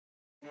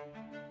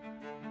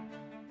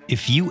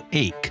If you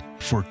ache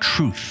for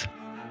truth,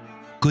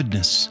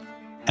 goodness,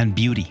 and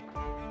beauty,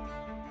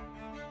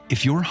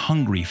 if you're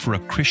hungry for a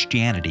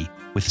Christianity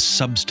with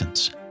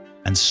substance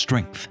and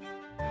strength,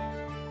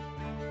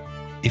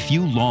 if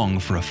you long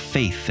for a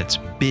faith that's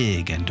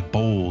big and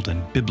bold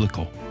and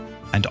biblical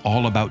and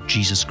all about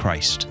Jesus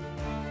Christ,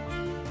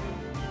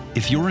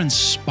 if you're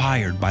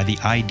inspired by the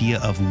idea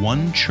of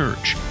one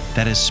church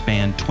that has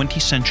spanned 20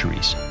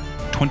 centuries,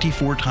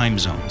 24 time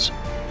zones,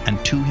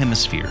 and 2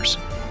 hemispheres,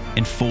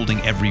 enfolding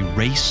every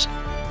race,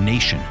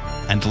 nation,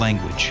 and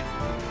language,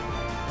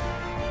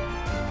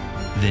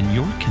 then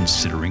you're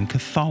considering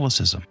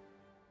Catholicism.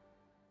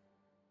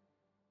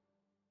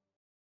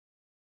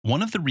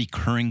 One of the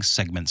recurring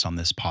segments on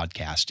this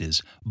podcast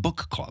is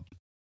Book Club,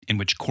 in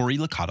which Cory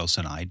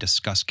and I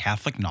discuss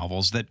Catholic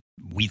novels that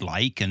we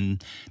like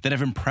and that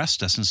have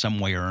impressed us in some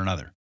way or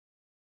another.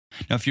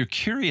 Now, if you're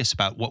curious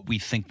about what we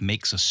think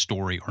makes a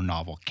story or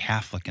novel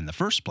Catholic in the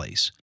first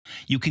place,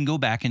 you can go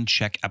back and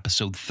check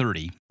episode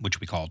 30,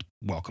 which we called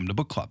Welcome to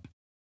Book Club.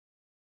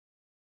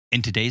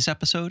 In today's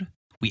episode,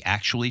 we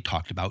actually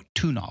talked about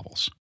 2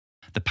 novels,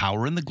 The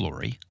Power and the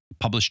Glory,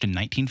 published in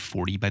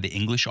 1940 by the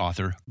English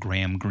author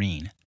Graham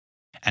Greene,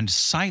 and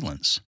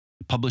Silence,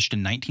 published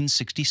in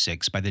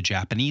 1966 by the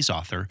Japanese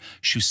author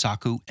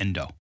Shusaku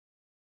Endo.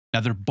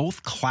 Now, they're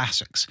both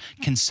classics,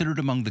 considered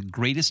among the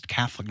greatest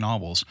Catholic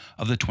novels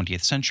of the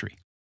 20th century.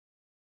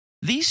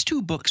 These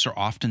 2 books are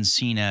often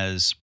seen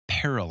as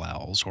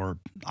parallels, or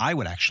I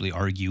would actually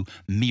argue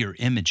mirror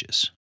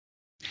images.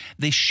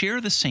 They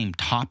share the same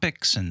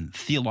topics and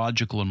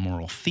theological and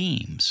moral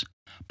themes,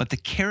 but the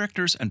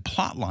characters and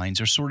plot lines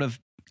are sort of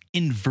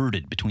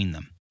inverted between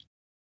them.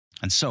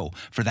 And so,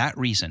 for that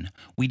reason,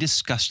 we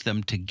discussed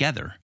them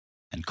together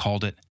and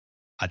called it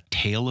A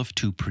Tale of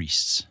Two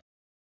Priests.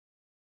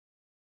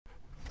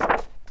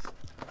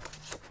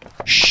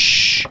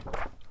 Shh!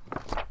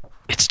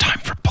 It's time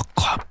for book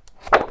club.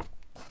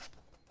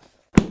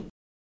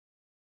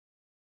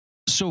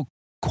 So,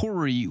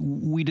 Cory,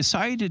 we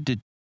decided to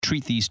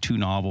treat these 2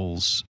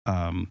 novels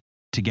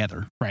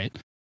together. Right.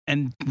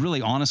 And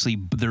really, honestly,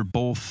 they're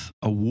both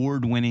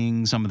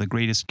award-winning, some of the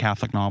greatest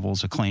Catholic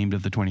novels acclaimed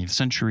of the 20th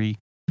century.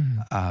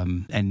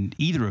 And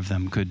either of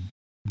them could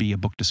be a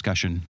book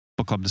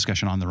club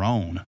discussion on their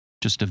own,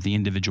 just of the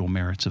individual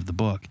merits of the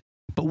book.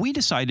 But we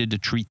decided to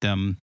treat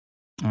them,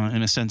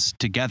 in a sense,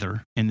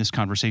 together in this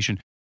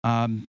conversation.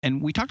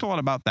 And we talked a lot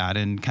about that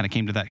and kind of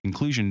came to that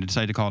conclusion and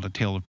decided to call it A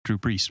Tale of Two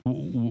Priests.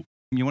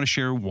 You want to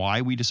share why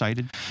we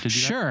decided to do that?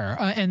 Sure.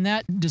 And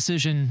that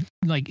decision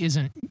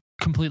isn't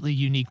completely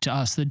unique to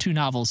us. The 2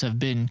 novels have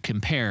been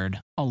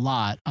compared a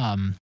lot.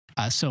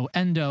 So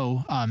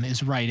Endo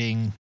is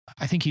writing,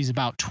 I think he's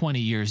about 20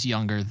 years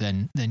younger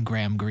than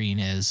Graham Greene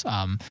is.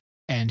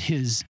 And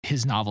his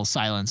novel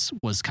Silence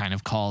was kind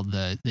of called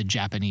the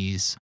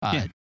Japanese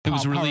it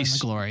was Power released.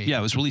 and the Glory. Yeah,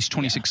 it was released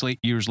 26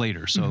 years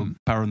later. So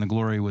Power and the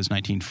Glory was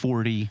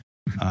 1940.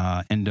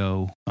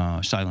 Endo,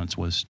 Silence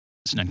was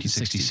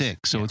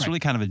 1966. So it's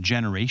really kind of a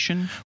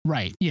generation.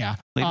 Right. Yeah.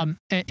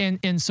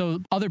 And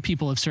so other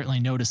people have certainly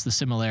noticed the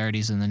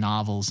similarities in the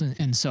novels.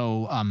 And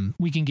so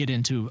we can get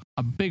into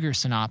a bigger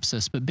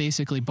synopsis, but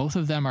basically both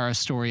of them are a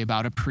story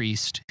about a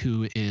priest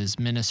who is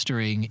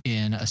ministering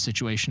in a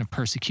situation of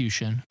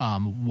persecution,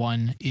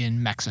 one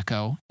in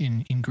Mexico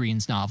in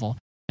Greene's novel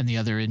and the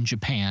other in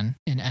Japan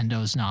in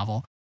Endo's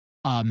novel.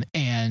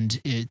 And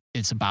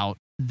it's about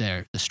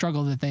the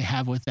struggle that they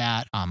have with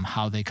that,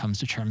 how they come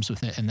to terms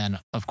with it, and then,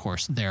 of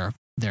course, their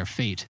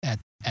fate at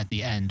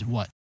the end,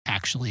 what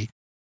actually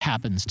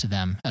happens to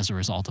them as a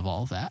result of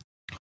all of that.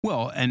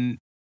 Well, and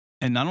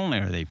not only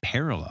are they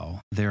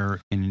parallel,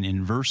 they're in an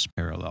inverse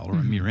parallel or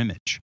a mirror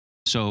image.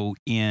 So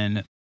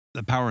in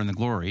The Power and the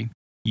Glory,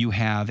 you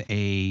have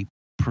a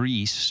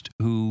priest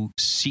who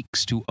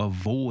seeks to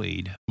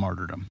avoid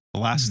martyrdom. The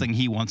last thing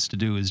he wants to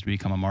do is to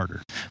become a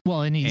martyr.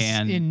 Well, and he's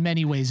in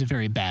many ways a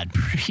very bad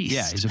priest.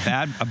 Yeah, he's a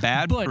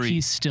bad but priest.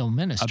 He's still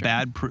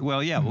ministering.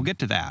 Well, yeah, we'll get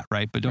to that,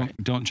 right? But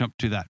don't jump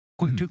to that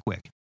too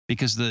quick,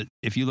 because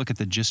if you look at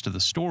the gist of the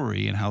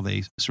story and how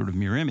they sort of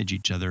mirror image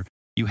each other,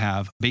 you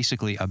have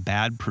basically a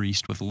bad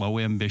priest with low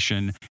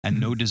ambition and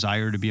no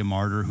desire to be a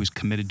martyr, who's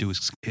committed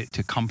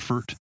to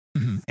comfort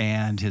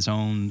and his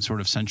own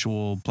sort of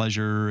sensual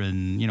pleasure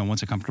and,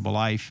 wants a comfortable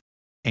life.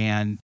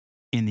 And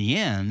in the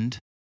end,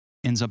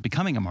 ends up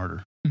becoming a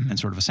martyr and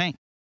sort of a saint.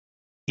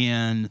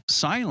 In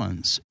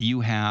Silence,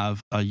 you have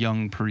a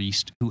young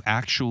priest who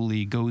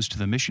actually goes to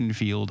the mission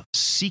field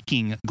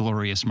seeking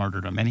glorious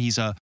martyrdom. And he's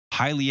a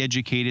highly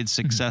educated,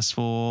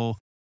 successful,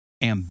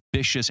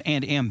 ambitious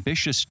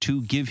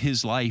to give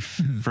his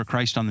life for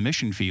Christ on the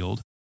mission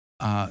field,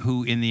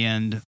 who in the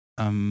end,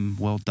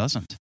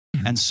 doesn't.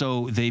 And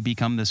so they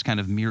become this kind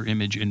of mirror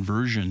image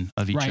inversion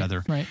of each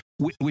other,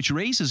 which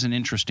raises an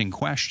interesting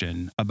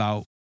question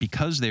about,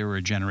 because they were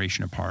a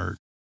generation apart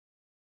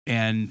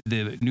and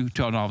the new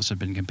 2 novels have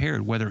been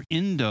compared, whether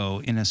Endo,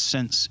 in a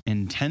sense,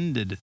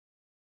 intended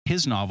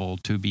his novel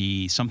to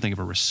be something of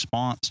a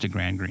response to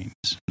Graham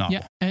Greene's novel.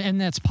 Yeah, and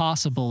that's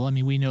possible. I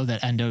mean, we know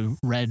that Endo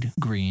read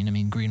Greene. I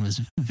mean, Greene was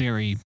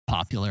very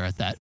popular at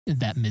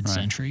that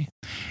mid-century.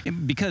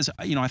 Right. Because,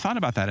 I thought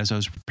about that as I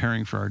was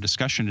preparing for our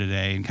discussion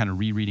today and kind of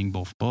rereading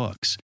both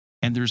books.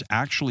 And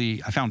I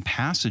found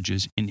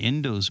passages in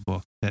Endo's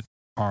book that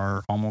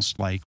are almost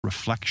like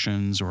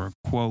reflections or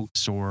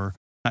quotes, or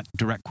not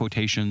direct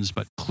quotations,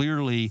 but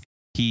clearly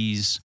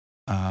he's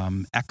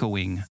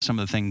echoing some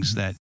of the things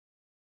that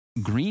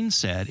Greene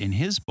said in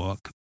his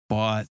book,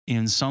 but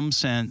in some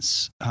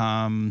sense,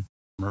 or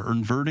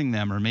inverting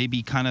them, or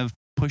maybe kind of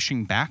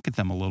pushing back at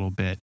them a little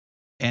bit.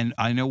 And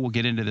I know we'll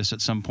get into this at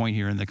some point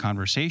here in the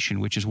conversation,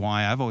 which is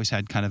why I've always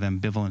had kind of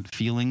ambivalent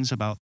feelings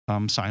about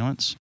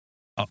silence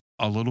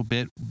a little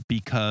bit,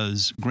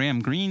 because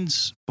Graham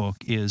Greene's book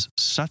is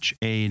such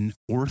an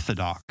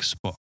orthodox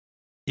book.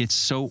 It's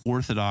so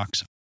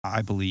orthodox,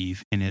 I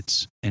believe, in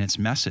its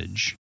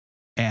message.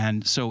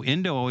 And so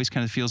Endo always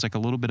kind of feels like a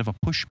little bit of a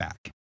pushback.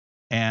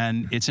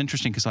 And it's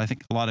interesting because I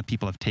think a lot of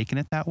people have taken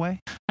it that way.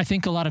 I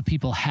think a lot of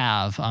people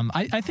have.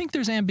 I think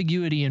there's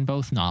ambiguity in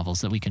both novels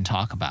that we can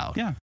talk about.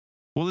 Yeah.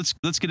 Well,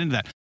 let's get into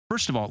that.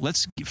 First of all,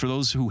 for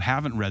those who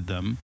haven't read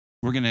them,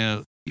 we're going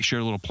to share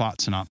a little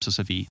plot synopsis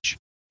of each.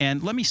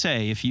 And let me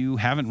say, if you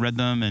haven't read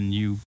them and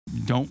you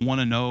don't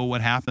want to know what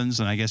happens,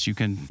 then I guess you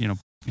can,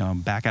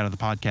 back out of the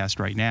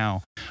podcast right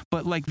now.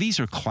 But these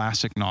are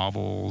classic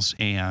novels,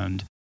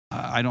 and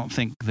I don't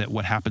think that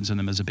what happens in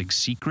them is a big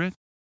secret.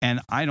 And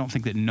I don't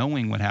think that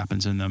knowing what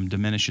happens in them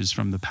diminishes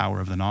from the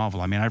power of the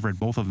novel. I mean, I've read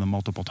both of them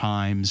multiple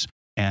times,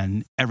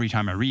 and every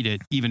time I read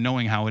it, even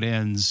knowing how it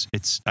ends,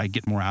 I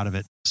get more out of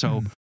it.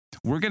 So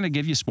we're going to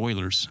give you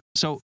spoilers.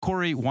 So,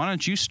 Cory, why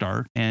don't you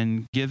start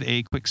and give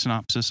a quick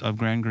synopsis of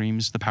Graham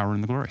Greene's The Power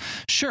and the Glory?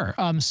 Sure.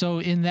 So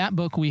in that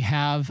book, we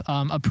have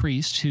a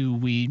priest who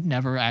we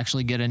never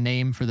actually get a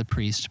name for the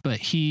priest, but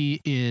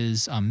he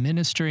is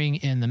ministering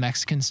in the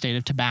Mexican state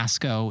of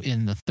Tabasco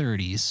in the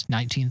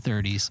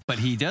 1930s. But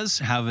he does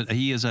have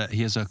he has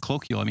a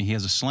colloquial. I mean, he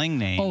has a slang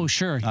name. Oh,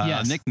 sure.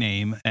 Yes. A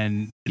nickname,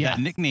 and that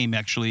nickname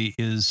actually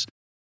is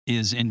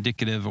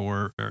indicative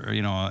or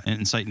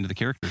insight into the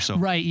character. So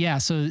right, yeah.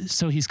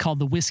 So he's called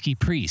the Whiskey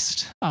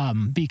Priest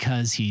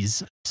because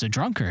he's a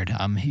drunkard.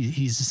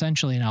 He's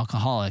essentially an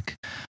alcoholic,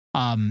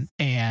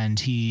 and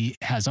he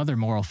has other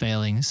moral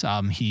failings.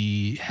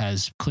 He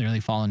has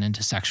clearly fallen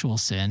into sexual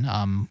sin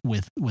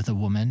with a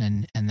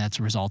woman, and that's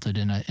resulted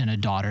in a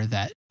daughter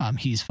that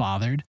he's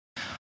fathered.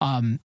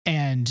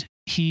 And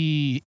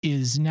he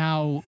is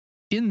now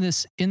in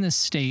this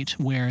state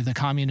where the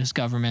communist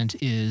government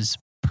is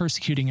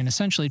persecuting and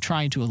essentially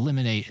trying to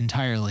eliminate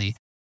entirely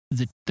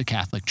the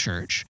Catholic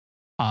Church.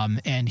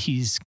 And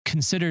he's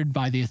considered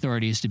by the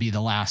authorities to be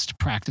the last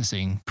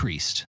practicing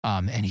priest.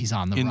 And he's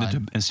on the run.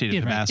 In the state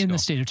of Tabasco. In the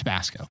state of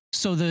Tabasco.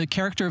 So the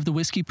character of the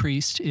Whiskey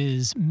Priest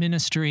is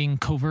ministering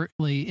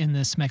covertly in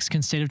this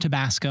Mexican state of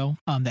Tabasco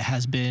that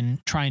has been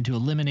trying to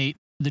eliminate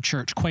the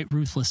church quite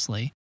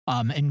ruthlessly.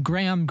 And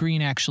Graham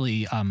Greene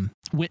actually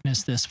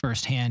witnessed this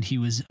firsthand. He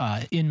was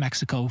in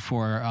Mexico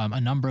for a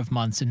number of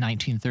months in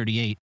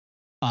 1938.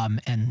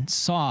 And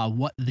saw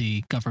what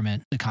the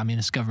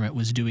communist government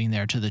was doing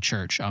there to the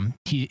church.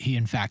 He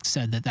in fact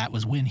said that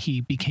was when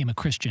he became a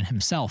Christian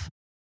himself,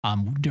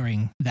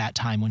 during that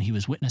time when he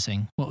was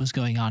witnessing what was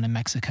going on in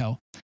Mexico.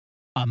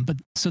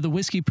 So the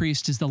Whiskey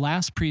Priest is the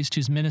last priest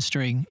who's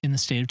ministering in the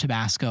state of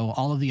Tabasco.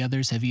 All of the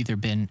others have either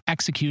been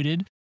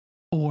executed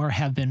or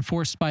have been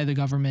forced by the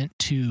government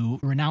to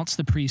renounce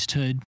the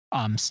priesthood,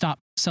 stop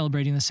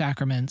celebrating the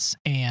sacraments,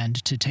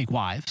 and to take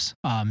wives,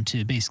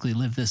 to basically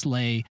live this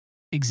lay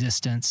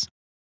existence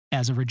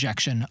as a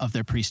rejection of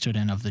their priesthood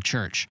and of the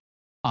church.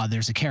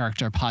 There's a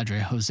character, Padre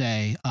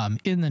Jose,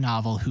 in the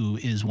novel who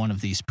is one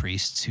of these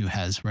priests who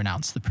has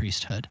renounced the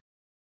priesthood.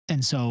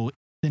 And so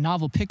the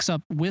novel picks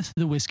up with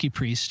the Whiskey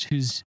Priest,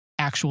 whose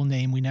actual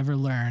name we never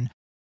learn,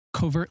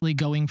 covertly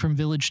going from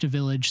village to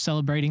village,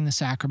 celebrating the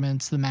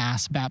sacraments, the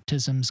mass,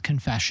 baptisms,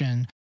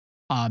 confession.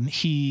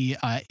 He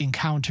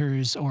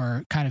encounters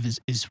or kind of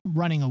is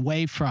running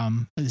away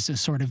from this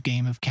sort of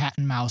game of cat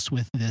and mouse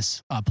with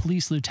this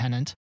police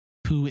lieutenant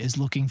who is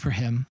looking for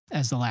him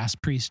as the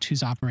last priest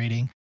who's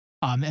operating.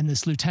 And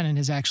this lieutenant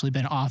has actually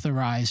been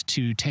authorized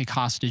to take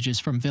hostages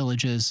from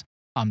villages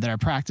that are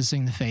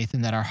practicing the faith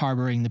and that are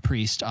harboring the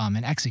priest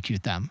and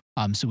execute them.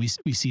 So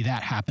we see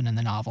that happen in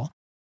the novel.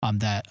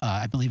 That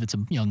I believe it's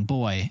a young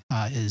boy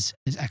is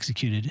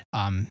executed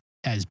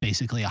as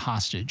basically a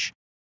hostage.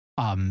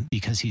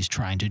 Because he's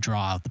trying to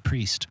draw out the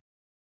priest.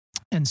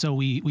 And so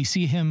we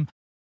see him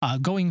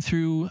going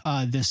through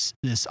this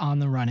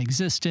on-the-run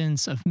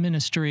existence of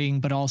ministering,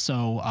 but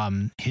also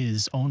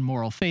his own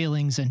moral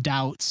failings and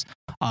doubts.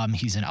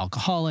 He's an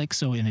alcoholic,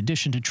 so in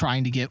addition to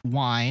trying to get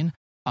wine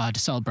to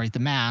celebrate the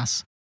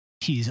Mass,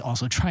 he's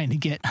also trying to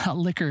get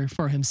liquor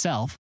for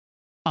himself.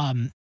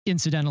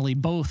 Incidentally,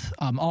 both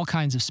all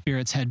kinds of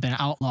spirits had been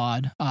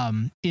outlawed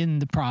in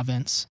the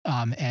province,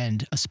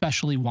 and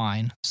especially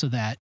wine, so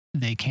that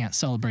they can't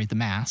celebrate the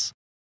Mass.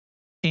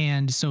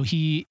 And so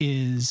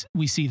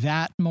we see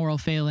that moral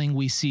failing.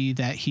 We see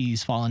that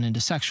he's fallen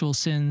into sexual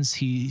sins.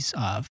 He's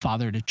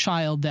fathered a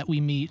child that we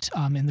meet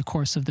in the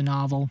course of the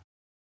novel.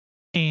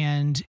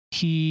 And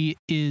he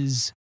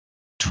is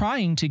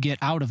trying to get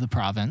out of the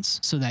province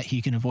so that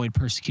he can avoid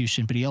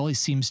persecution, but he always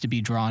seems to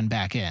be drawn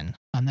back in.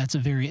 And that's a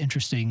very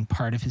interesting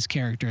part of his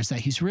character, is that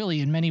he's really,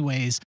 in many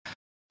ways,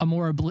 a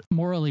more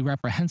morally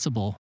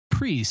reprehensible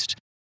priest,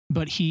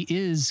 but he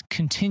is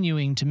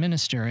continuing to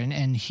minister.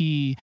 And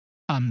he,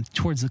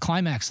 towards the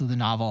climax of the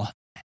novel,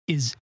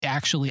 is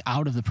actually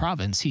out of the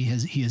province. He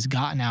has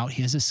gotten out.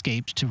 He has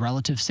escaped to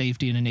relative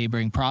safety in a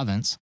neighboring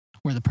province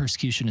where the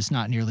persecution is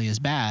not nearly as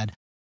bad.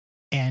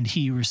 And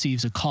he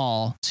receives a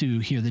call to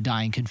hear the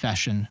dying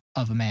confession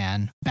of a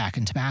man back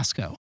in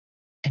Tabasco.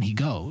 And he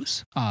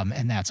goes.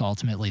 And that's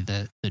ultimately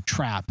the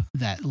trap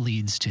that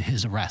leads to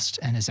his arrest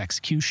and his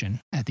execution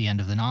at the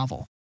end of the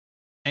novel.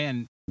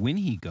 And when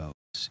he goes,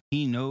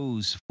 he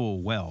knows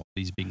full well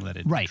he's being led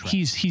into a trap.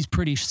 He's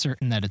pretty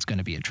certain that it's going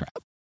to be a trap.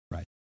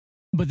 Right.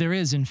 But there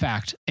is, in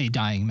fact, a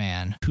dying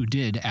man who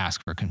did ask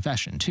for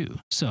confession, too.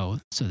 So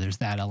there's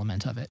that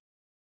element of it.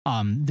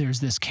 There's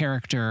this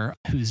character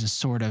who's a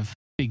sort of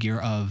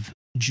figure of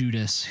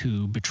Judas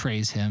who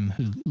betrays him,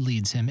 who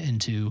leads him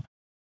into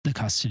the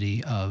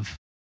custody of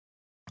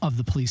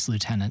the police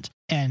lieutenant.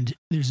 And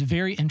there's a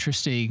very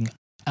interesting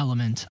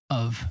element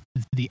of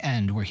the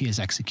end where he is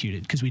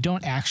executed, because we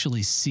don't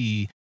actually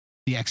see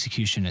the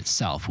execution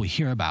itself. We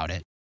hear about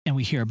it, and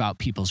we hear about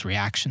people's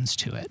reactions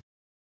to it.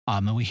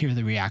 And we hear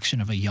the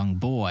reaction of a young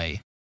boy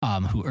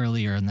who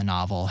earlier in the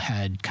novel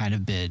had kind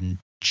of been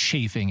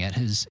chafing at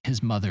his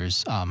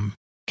mother's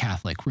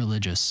Catholic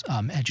religious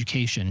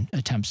education,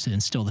 attempts to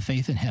instill the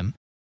faith in him.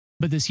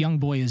 But this young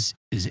boy is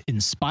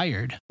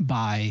inspired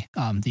by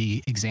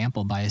the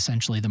example, by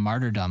essentially the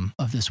martyrdom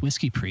of this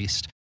whiskey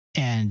priest,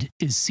 and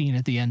is seen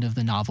at the end of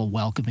the novel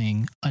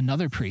welcoming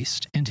another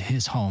priest into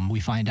his home. We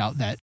find out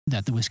that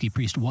the whiskey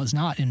priest was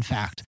not, in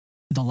fact,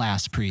 the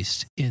last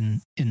priest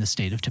in the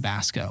state of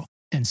Tabasco.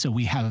 And so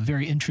we have a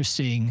very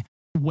interesting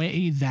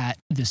way that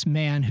this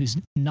man, who's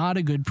not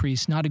a good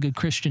priest, not a good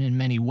Christian in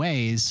many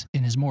ways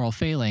in his moral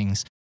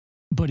failings,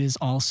 but is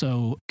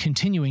also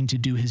continuing to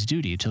do his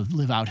duty, to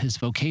live out his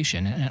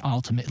vocation, and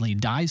ultimately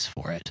dies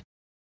for it.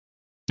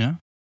 Yeah.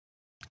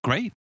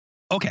 Great.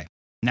 Okay.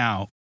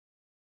 Now,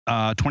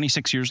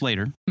 26 years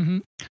later,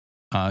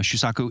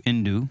 Shusaku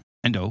Endo.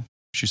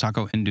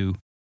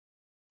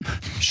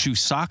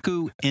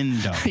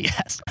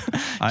 Yes.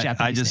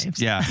 Japanese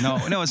names. Yeah.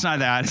 No, it's not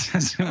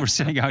that. We're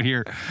sitting out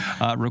here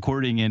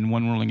recording in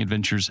One Whirling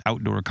Adventures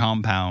outdoor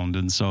compound,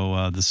 and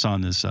so the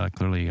sun is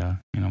clearly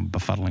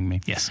befuddling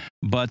me. Yes.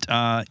 But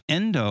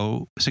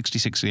Endo,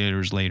 66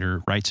 years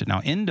later, writes it.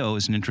 Now, Endo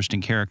is an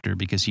interesting character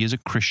because he is a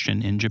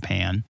Christian in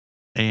Japan,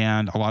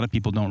 and a lot of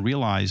people don't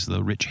realize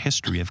the rich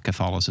history of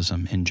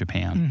Catholicism in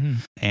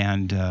Japan.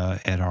 And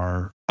at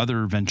our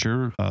other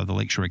venture, the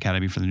Lakeshore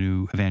Academy for the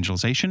New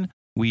Evangelization,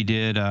 we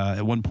did,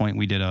 at one point,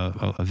 we did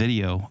a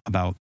video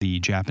about the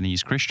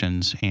Japanese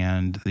Christians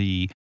and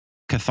the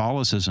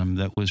Catholicism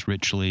that was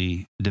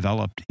richly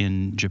developed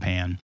in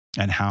Japan,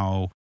 and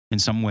how, in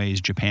some ways,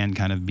 Japan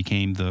kind of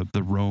became the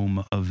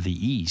Rome of the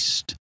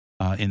East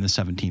in the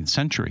 17th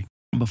century,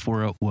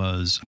 before it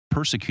was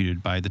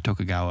persecuted by the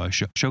Tokugawa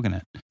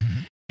shogunate.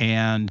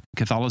 And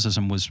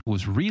Catholicism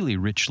was really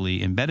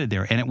richly embedded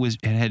there. And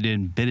it had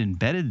been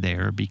embedded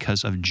there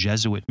because of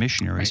Jesuit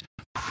missionaries,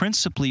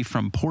 principally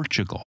from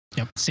Portugal.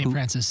 Yep, St.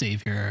 Francis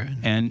Xavier.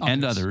 And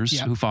others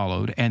who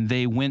followed. And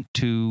they went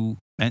to,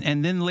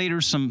 and then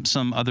later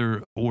some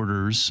other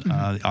orders,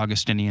 the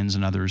Augustinians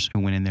and others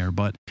who went in there.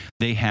 But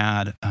they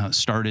had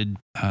started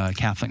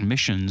Catholic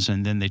missions,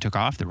 and then they took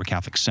off. There were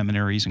Catholic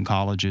seminaries and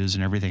colleges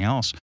and everything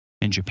else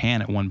in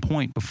Japan at one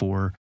point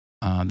before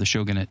the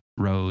shogunate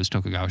rose,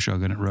 Tokugawa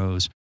shogunate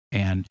rose,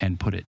 and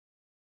put it,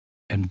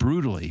 and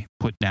brutally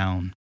put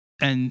down.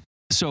 And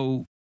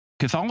so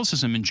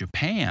Catholicism in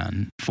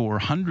Japan for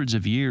hundreds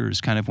of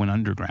years kind of went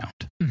underground,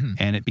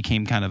 and it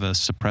became kind of a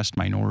suppressed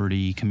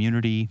minority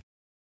community.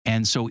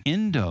 And so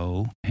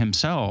Endo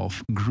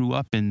himself grew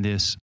up in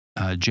this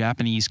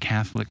Japanese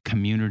Catholic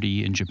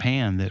community in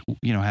Japan that,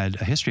 had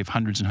a history of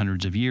hundreds and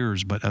hundreds of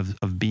years, but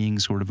of being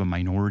sort of a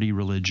minority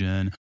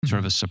religion, sort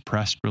of a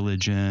suppressed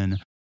religion.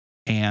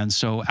 And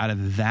so out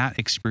of that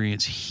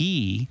experience,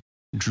 he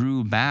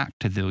drew back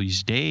to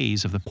those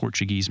days of the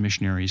Portuguese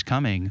missionaries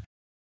coming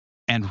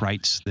and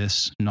writes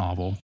this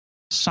novel,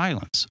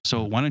 Silence.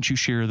 So why don't you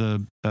share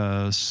the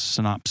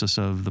synopsis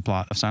of the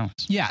plot of Silence?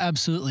 Yeah,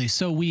 absolutely.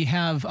 So we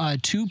have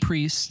two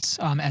priests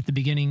at the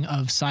beginning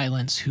of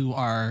Silence who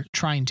are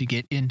trying to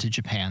get into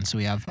Japan. So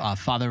we have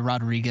Father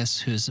Rodriguez,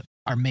 who's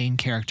our main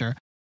character,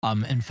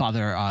 and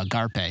Father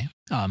Garpe,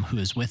 who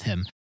is with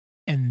him.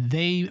 And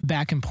they,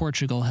 back in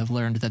Portugal, have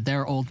learned that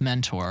their old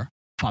mentor,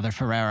 Father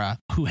Ferreira,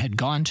 who had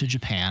gone to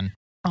Japan,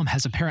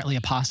 has apparently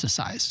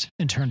apostatized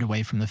and turned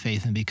away from the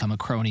faith and become a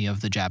crony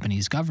of the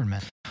Japanese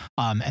government.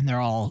 And they're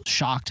all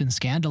shocked and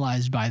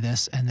scandalized by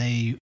this, and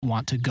they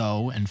want to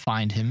go and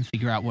find him,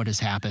 figure out what has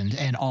happened,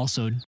 and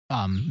also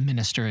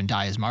minister and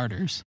die as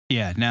martyrs.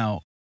 Yeah.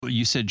 Now,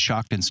 you said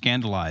shocked and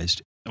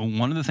scandalized.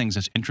 One of the things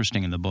that's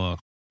interesting in the book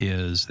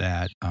is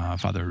that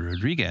Father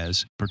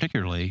Rodriguez,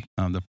 particularly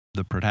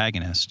the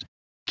protagonist,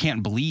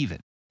 can't believe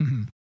it.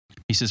 Mm-hmm.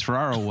 He says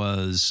Ferraro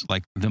was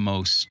like the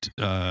most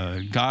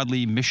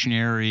godly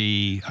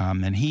missionary,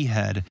 and he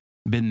had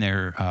been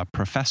their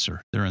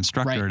professor, their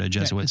instructor at a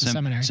Jesuit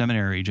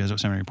seminary, Jesuit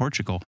seminary in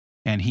Portugal.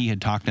 And he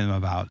had talked to them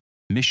about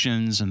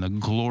missions and the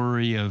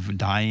glory of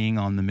dying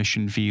on the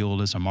mission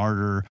field as a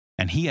martyr.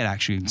 And he had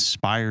actually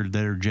inspired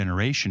their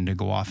generation to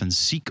go off and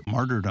seek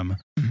martyrdom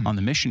on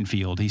the mission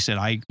field. He said,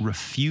 I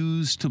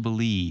refuse to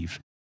believe.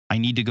 I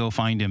need to go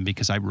find him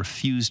because I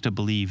refuse to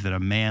believe that a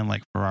man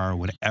like Ferraro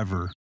would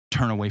ever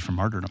turn away from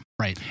martyrdom.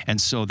 Right.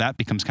 And so that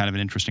becomes kind of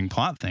an interesting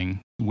plot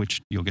thing, which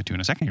you'll get to in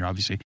a second here,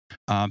 obviously,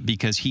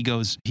 because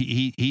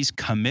he's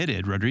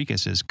committed,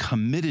 Rodriguez is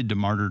committed to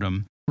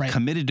martyrdom,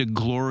 committed to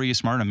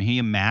glorious martyrdom. He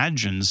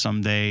imagines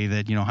someday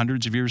that,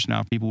 hundreds of years from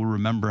now, people will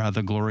remember how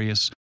the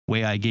glorious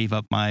way I gave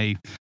up my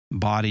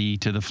body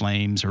to the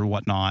flames or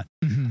whatnot.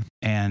 Mm-hmm.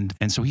 And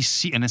so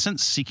he's, in a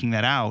sense, seeking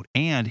that out.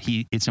 And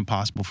it's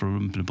impossible for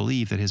him to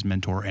believe that his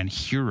mentor and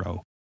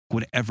hero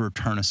would ever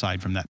turn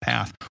aside from that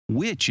path,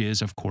 which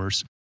is, of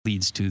course,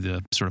 leads to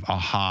the sort of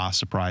aha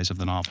surprise of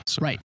the novel. So.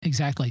 Right,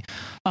 exactly.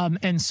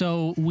 And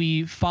so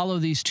we follow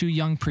these two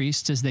young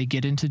priests as they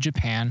get into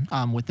Japan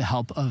with the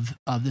help of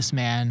this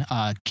man,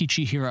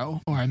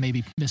 Kichihiro, or I may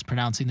be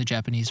mispronouncing the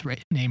Japanese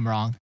name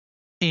wrong.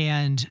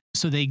 And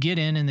so they get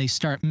in and they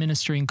start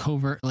ministering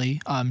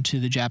covertly to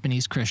the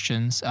Japanese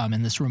Christians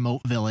in this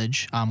remote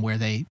village where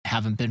they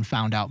haven't been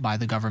found out by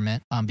the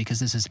government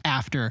because this is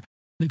after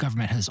the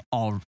government has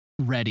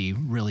already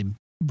really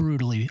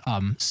brutally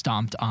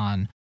stomped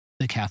on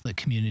the Catholic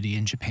community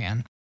in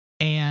Japan.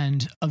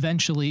 And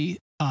eventually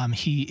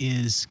he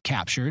is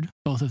captured.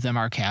 Both of them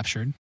are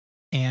captured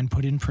and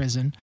put in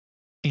prison.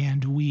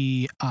 And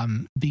we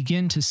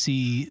begin to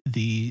see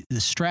the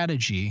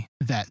strategy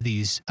that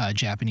these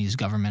Japanese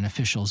government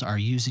officials are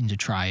using to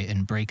try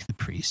and break the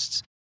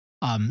priests.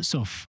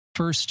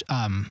 First,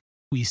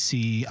 we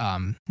see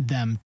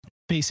them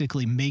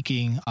basically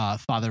making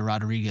Father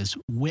Rodriguez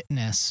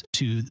witness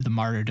to the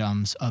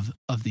martyrdoms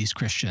of these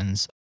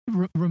Christians.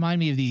 Remind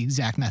me of the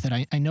exact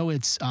method. I know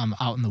it's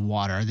out in the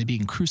water. Are they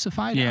being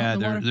crucified? Yeah,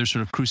 they're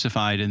sort of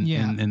crucified in the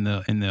ocean,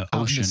 out in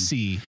the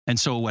sea. And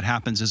so what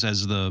happens is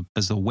as the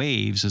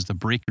waves, as the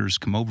breakers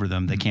come over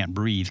them, they can't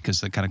breathe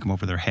because they kind of come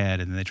over their head,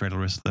 and then they try to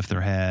lift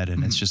their head,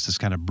 and it's just this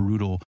kind of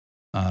brutal.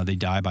 They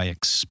die by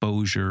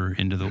exposure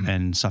into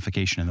and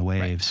suffocation in the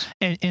waves.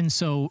 Right. And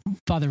so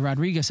Father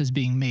Rodriguez is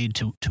being made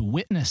to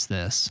witness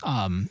this,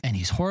 and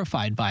he's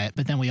horrified by it.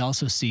 But then we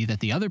also see that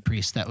the other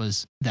priest that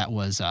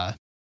was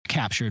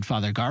captured,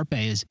 Father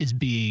Garpe, is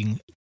being,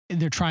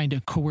 they're trying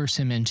to coerce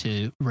him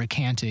into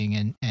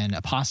recanting and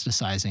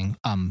apostatizing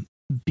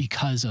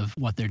because of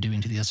what they're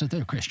doing to the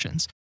other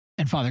Christians.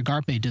 And Father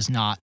Garpe does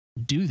not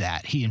do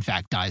that. He, in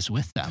fact, dies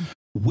with them.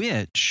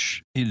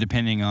 Which,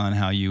 depending on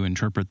how you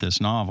interpret this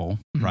novel,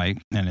 right,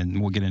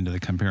 and we'll get into the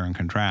compare and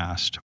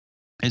contrast,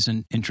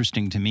 isn't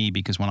interesting to me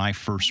because when I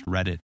first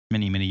read it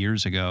many, many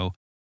years ago,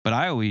 but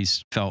I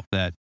always felt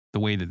that the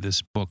way that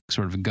this book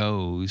sort of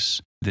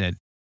goes, that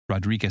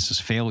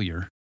Rodriguez's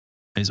failure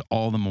is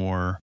all the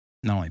more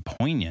not only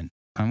poignant,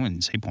 I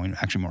wouldn't say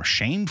poignant, actually more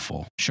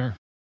shameful. Sure.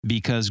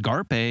 Because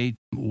Garpe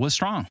was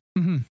strong.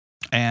 Mm-hmm.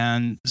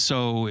 And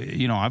so,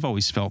 I've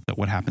always felt that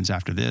what happens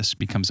after this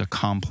becomes a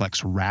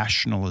complex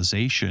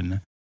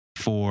rationalization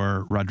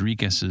for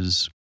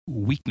Rodriguez's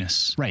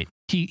weakness. Right.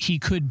 He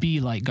could be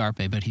like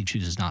Garpe, but he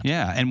chooses not to.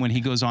 Yeah. And when he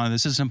goes on,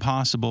 this is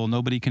impossible.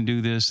 Nobody can do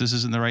this. This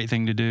isn't the right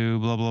thing to do.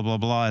 Blah, blah, blah,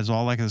 blah. It's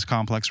all like this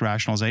complex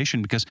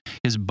rationalization because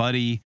his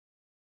buddy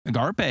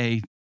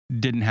Garpe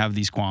didn't have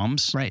these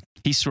qualms. Right.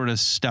 He sort of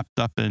stepped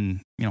up and,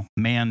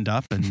 manned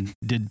up and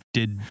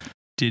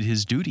did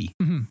his duty.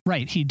 Mm-hmm.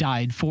 Right. He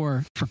died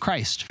for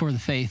Christ, for the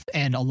faith,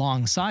 and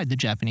alongside the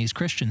Japanese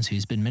Christians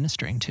he's been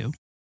ministering to.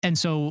 And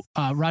so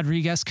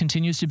Rodriguez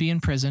continues to be in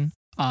prison.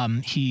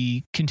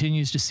 He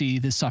continues to see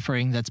the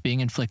suffering that's being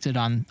inflicted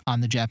on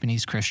the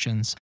Japanese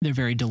Christians. They're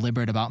very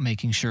deliberate about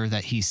making sure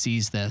that he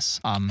sees this.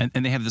 And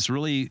they have this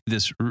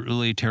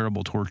really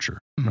terrible torture,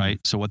 right?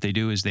 So what they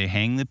do is they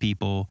hang the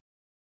people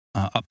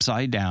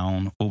upside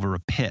down over a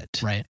pit,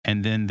 right?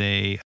 And then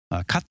they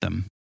cut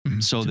them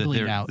so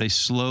that they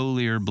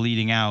slowly are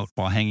bleeding out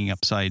while hanging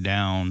upside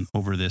down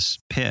over this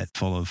pit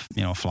full of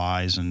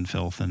flies and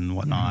filth and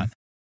whatnot.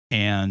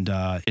 And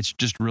it's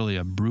just really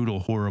a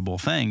brutal, horrible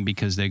thing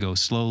because they go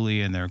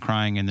slowly and they're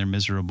crying and they're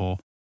miserable.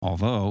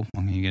 Although,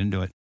 I'm going to get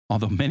into it,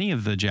 although many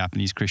of the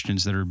Japanese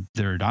Christians that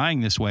are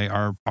dying this way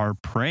are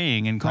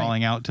praying and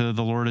calling out to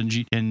the Lord and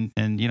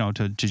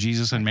to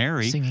Jesus and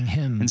Mary, singing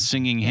hymns and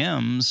singing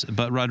hymns.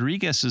 But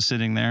Rodriguez is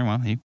sitting there. Well,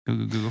 he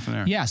go from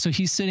there. Yeah, so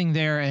he's sitting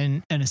there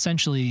and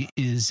essentially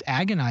is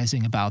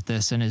agonizing about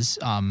this and is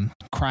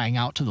crying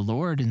out to the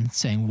Lord and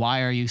saying,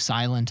 "Why are you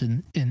silent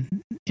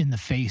in the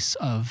face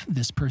of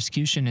this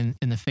persecution,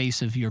 in the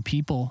face of your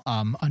people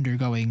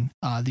undergoing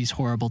these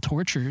horrible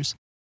tortures?"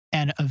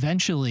 And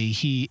eventually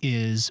he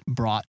is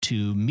brought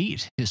to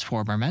meet his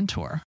former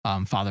mentor,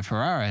 Father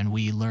Ferrara, and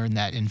we learn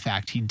that, in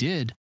fact, he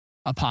did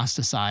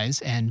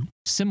apostatize, and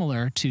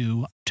similar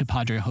to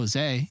Padre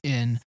Jose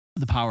in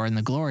The Power and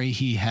the Glory,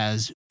 he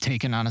has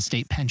taken on a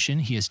state pension,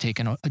 he has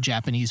taken a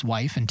Japanese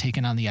wife and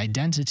taken on the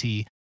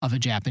identity of a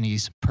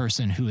Japanese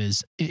person who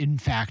is, in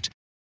fact,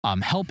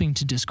 helping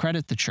to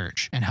discredit the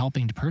church and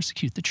helping to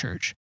persecute the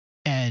church.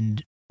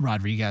 And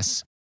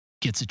Rodriguez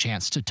gets a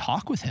chance to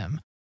talk with him.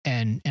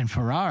 And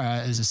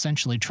Ferrara is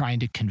essentially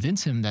trying to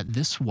convince him that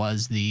this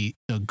was the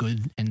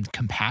good and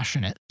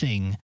compassionate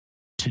thing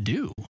to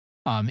do,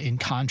 in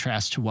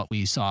contrast to what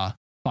we saw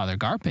Father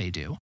Garpe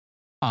do,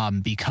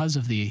 because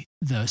of the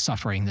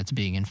suffering that's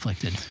being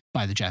inflicted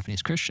by the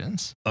Japanese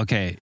Christians.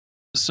 Okay,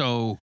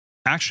 so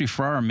actually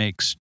Ferrara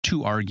makes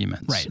two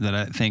arguments that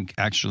I think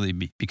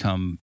actually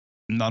become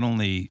not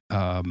only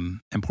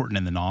important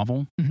in the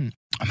novel,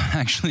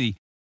 actually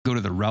go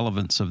to the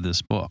relevance of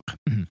this book.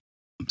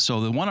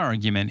 So the one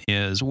argument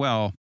is,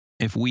 well,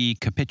 if we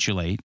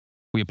capitulate,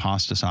 we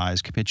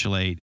apostatize,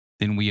 capitulate,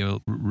 then we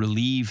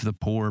relieve the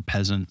poor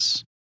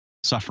peasants'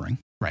 suffering.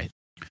 Right.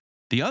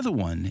 The other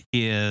one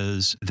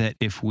is that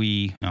if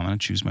we, I'm going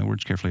to choose my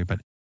words carefully,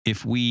 but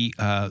if we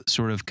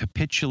sort of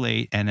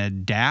capitulate and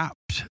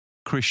adapt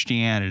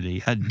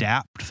Christianity,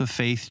 adapt the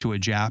faith to a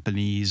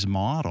Japanese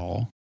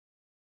model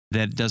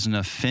that doesn't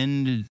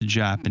offend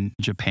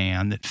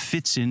Japan, that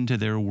fits into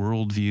their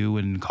worldview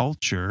and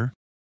culture,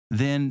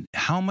 then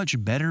how much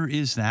better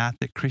is that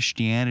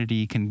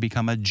Christianity can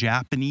become a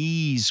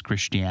Japanese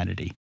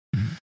Christianity?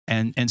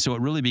 And so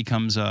it really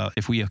becomes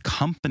if we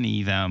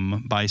accompany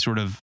them by sort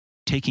of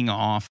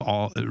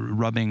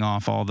rubbing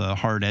off all the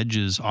hard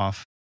edges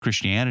off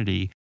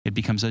Christianity, it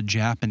becomes a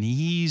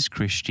Japanese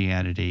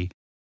Christianity,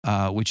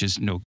 which is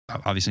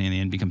obviously in the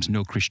end becomes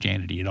no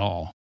Christianity at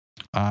all.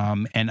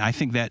 And I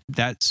think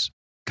that's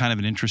kind of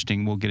an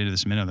interesting, we'll get into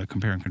this in a minute, the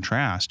compare and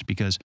contrast,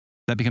 because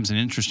that becomes an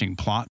interesting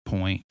plot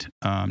point,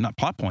 not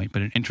plot point,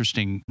 but an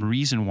interesting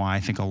reason why I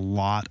think a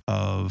lot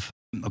of,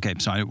 okay,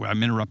 so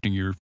I'm interrupting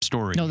your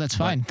story. No, that's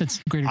fine.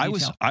 That's greater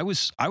detail. I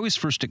was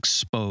first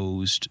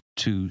exposed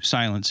to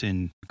silence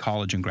in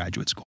college and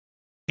graduate school.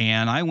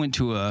 And I went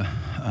to a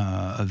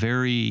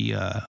very,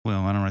 I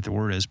don't know what the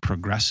word is,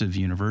 progressive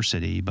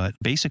university, but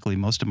basically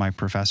most of my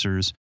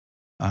professors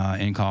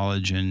in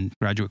college and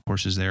graduate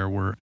courses there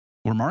were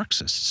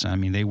Marxists. I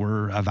mean, they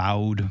were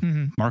avowed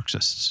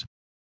Marxists.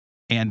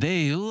 And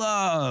they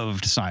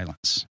loved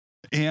silence.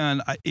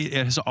 And it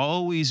has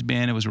always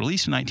been, it was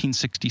released in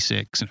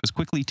 1966, and it was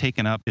quickly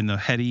taken up in the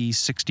heady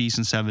 60s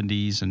and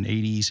 70s and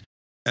 80s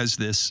as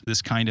this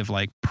kind of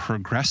like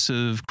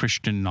progressive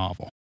Christian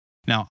novel.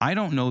 Now, I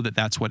don't know that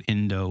that's what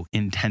Endo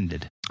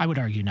intended. I would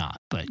argue not,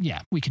 but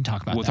yeah, we can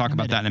talk about that. We'll talk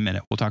about that in a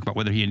minute. We'll talk about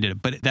whether he intended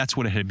it, but that's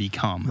what it had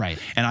become. Right.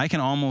 And I can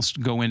almost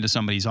go into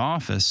somebody's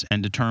office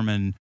and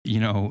determine,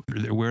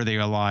 where they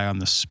lie on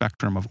the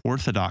spectrum of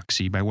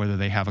orthodoxy by whether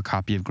they have a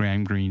copy of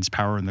Graham Greene's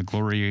Power and the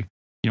Glory,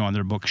 on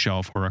their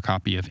bookshelf or a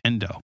copy of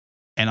Endo.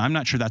 And I'm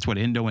not sure that's what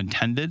Endo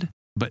intended,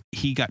 but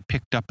he got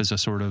picked up as a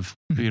sort of,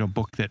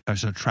 book that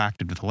was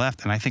attracted to the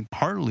left. And I think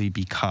partly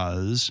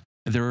because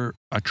they're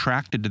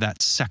attracted to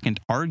that second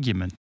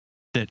argument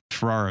that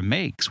Ferrara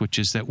makes, which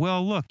is that,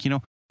 well, look,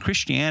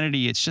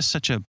 Christianity, it's just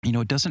such a,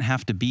 it doesn't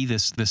have to be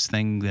this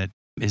thing that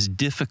is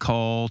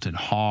difficult and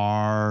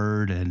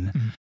hard and,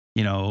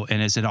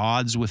 and is at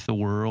odds with the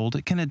world.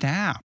 It can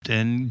adapt.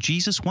 And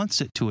Jesus wants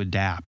it to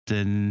adapt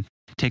and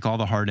take all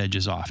the hard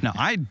edges off. Now,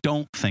 I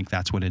don't think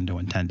that's what Endo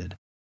intended,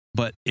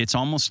 but it's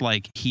almost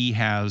like he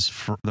has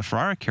the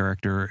Ferrara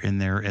character in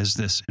there as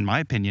this, in my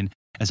opinion,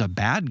 as a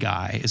bad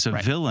guy, as a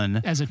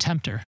villain. As a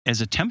tempter. He's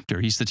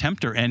the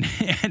tempter. And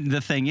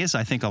the thing is,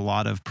 I think a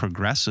lot of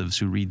progressives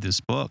who read this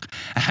book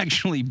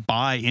actually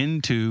buy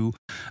into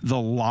the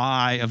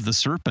lie of the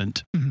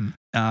serpent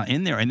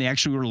in there. And they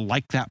actually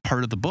like that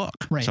part of the book.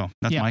 Right. So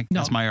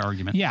that's my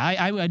argument. Yeah,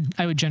 I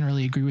would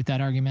generally agree with that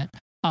argument.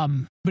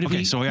 But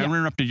okay, so I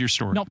interrupted your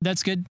story. No,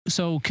 that's good.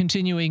 So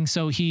continuing,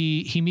 so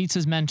he meets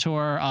his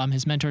mentor.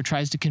 His mentor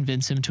tries to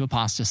convince him to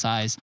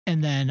apostatize.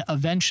 And then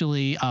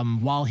eventually,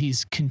 while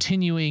he's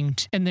continuing,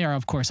 and there are,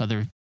 of course,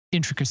 other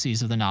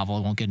intricacies of the novel. I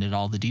won't get into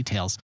all the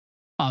details.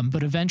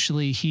 But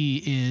eventually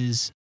he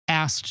is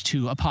asked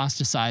to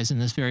apostatize in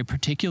this very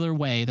particular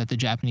way that the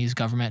Japanese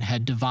government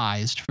had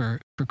devised for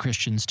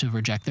Christians to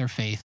reject their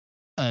faith.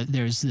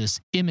 There's this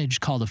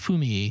image called a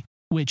fumii,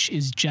 which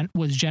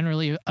was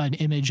generally an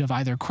image of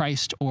either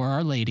Christ or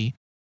Our Lady,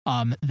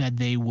 that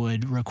they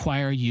would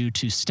require you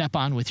to step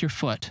on with your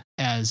foot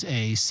as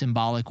a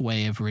symbolic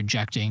way of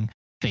rejecting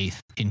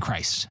faith in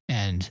Christ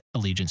and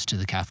allegiance to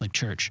the Catholic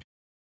Church.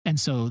 And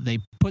so they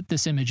put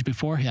this image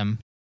before him.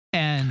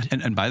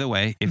 And by the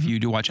way, if you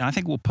do watch, and I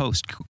think we'll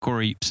post,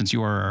 Cory, since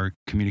you are our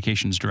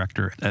communications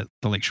director at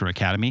the Lakeshore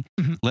Academy,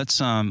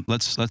 let's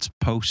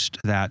post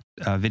that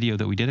video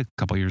that we did a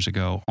couple years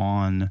ago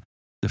on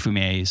the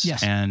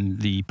Fumeis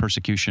and the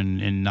persecution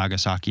in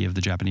Nagasaki of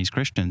the Japanese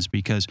Christians,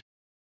 because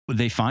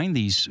they find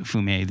these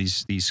Fumei,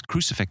 these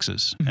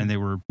crucifixes, and they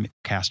were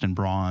cast in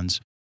bronze,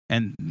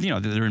 and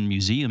they're in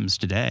museums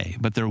today,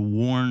 but they're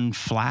worn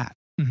flat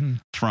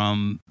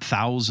from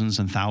thousands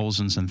and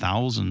thousands and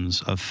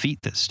thousands of feet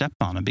that stepped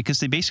on them, because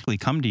they basically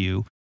come to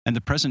you, and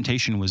the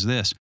presentation was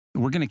this: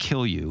 we're going to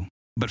kill you,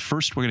 but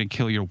first we're going to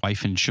kill your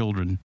wife and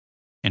children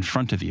in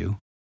front of you,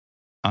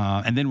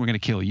 and then we're going to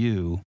kill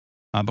you,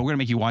 but we're going to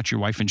make you watch your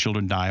wife and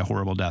children die a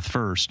horrible death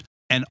first.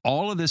 And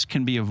all of this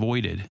can be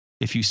avoided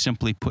if you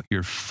simply put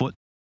your foot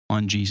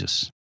on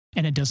Jesus.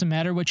 And it doesn't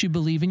matter what you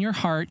believe in your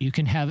heart. You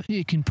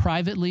can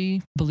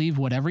privately believe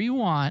whatever you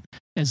want,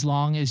 as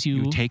long as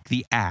you take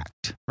the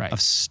act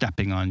of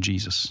stepping on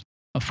Jesus.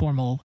 A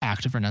formal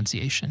act of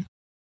renunciation.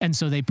 And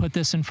so they put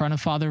this in front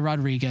of Father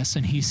Rodriguez,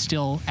 and he's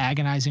still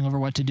agonizing over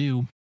what to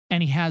do.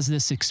 And he has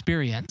this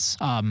experience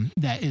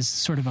that is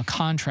sort of a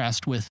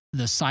contrast with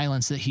the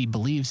silence that he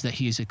believes that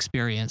he's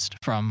experienced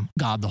from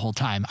God the whole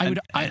time.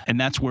 And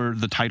that's where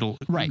the title,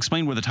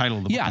 explain where the title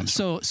of the book comes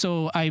from.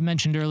 So I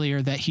mentioned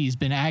earlier that he's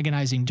been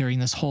agonizing during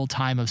this whole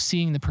time of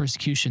seeing the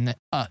persecution that,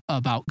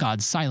 about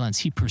God's silence.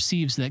 He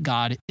perceives that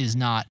God is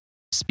not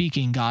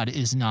speaking, God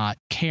is not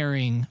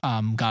caring,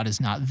 God is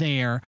not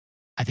there.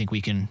 I think we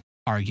can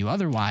argue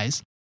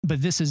otherwise. But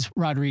this is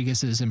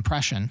Rodriguez's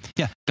impression.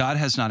 Yeah, God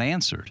has not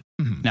answered.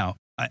 Now,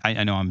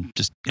 I know I'm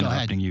just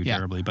interrupting you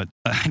terribly, but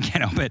I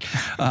can't help it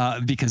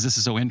because this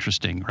is so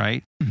interesting,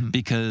 right?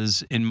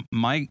 Because in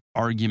my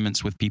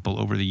arguments with people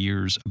over the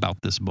years about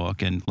this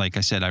book, and like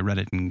I said, I read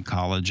it in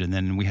college, and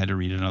then we had to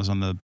read it, and I was on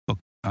the book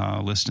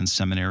list in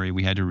seminary.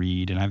 We had to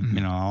read, and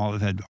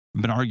I've had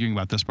been arguing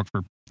about this book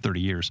for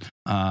 30 years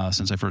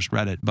since I first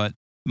read it. But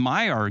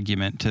my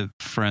argument to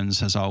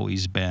friends has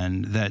always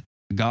been that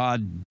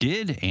God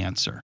did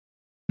answer.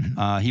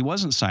 He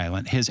wasn't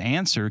silent. His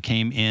answer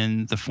came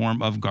in the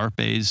form of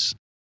Garpe's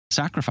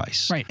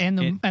sacrifice, right? And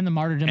the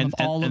martyrdom of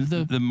all of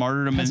the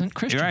martyrdom peasant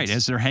Christians, right?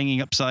 As they're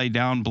hanging upside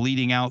down,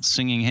 bleeding out,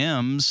 singing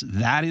hymns.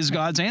 That is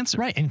God's answer,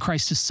 right? And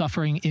Christ is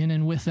suffering in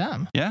and with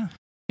them. Yeah.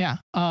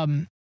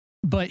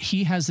 But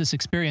he has this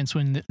experience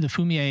when the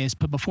Fumier is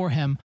put before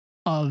him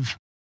of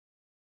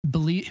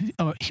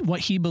what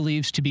he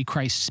believes to be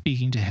Christ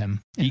speaking to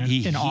him in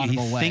an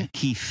audible way.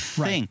 He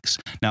thinks.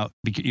 Now,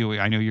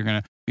 I know you're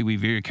going to be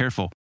very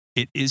careful.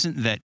 It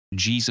isn't that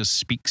Jesus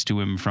speaks to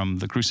him from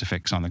the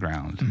crucifix on the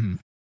ground.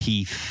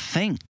 He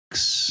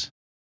thinks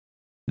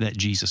that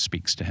Jesus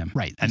speaks to him.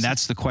 Right. And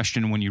that's the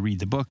question when you read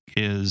the book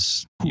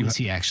is... Who is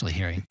he actually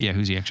hearing? Yeah,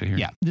 who's he actually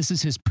hearing? Yeah, this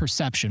is his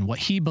perception. What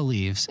he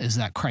believes is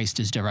that Christ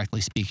is directly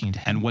speaking to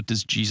him. And what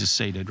does Jesus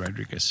say to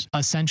Rodriguez?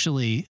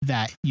 Essentially,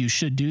 that you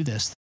should do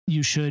this.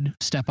 You should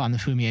step on the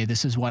Fumier.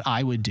 This is what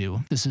I would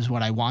do. This is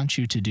what I want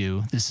you to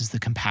do. This is the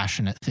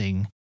compassionate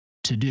thing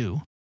to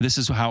do. This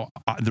is how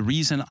the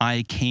reason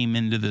I came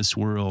into this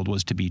world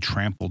was to be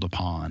trampled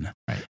upon.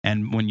 Right.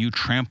 And when you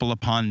trample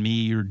upon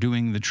me, you're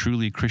doing the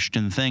truly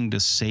Christian thing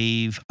to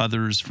save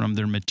others from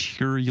their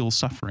material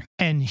suffering.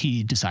 And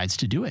he decides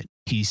to do it.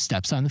 He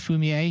steps on the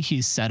Fumier.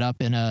 He's set up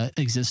in an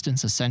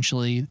existence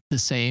essentially the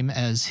same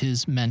as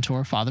his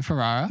mentor, Father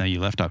Ferrara. Now, you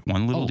left out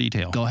one little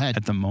detail. Go ahead.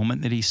 At the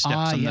moment that he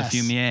steps on the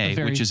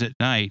Fumier, which is at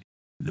night,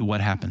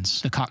 what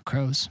happens? The cock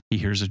crows. He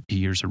hears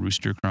a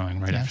rooster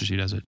crowing after she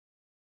does it.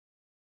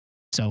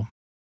 So,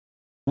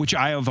 which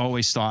I have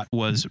always thought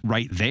was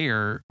right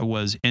there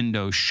was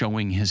Endo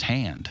showing his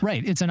hand.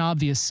 Right. It's an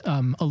obvious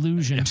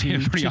allusion to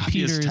pretty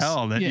obvious Peter's,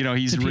 tell that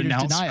he's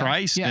renounced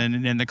Christ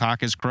and the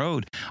cock has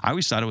crowed. I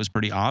always thought it was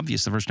pretty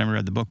obvious the first time I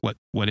read the book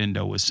what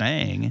Endo was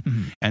saying,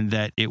 and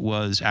that it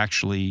was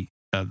actually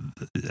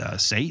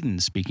Satan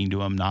speaking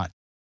to him, not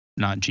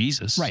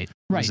Jesus. Right.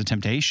 It was a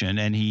temptation,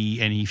 and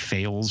he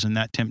fails in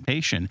that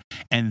temptation.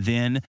 And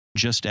then,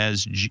 just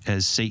as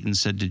Satan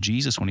said to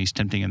Jesus when he's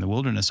tempting in the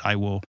wilderness, I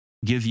will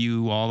give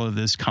you all of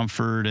this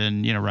comfort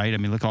and, right? I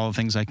mean, look, all the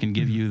things I can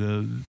give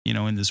you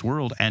in this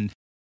world. And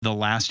the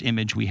last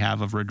image we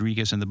have of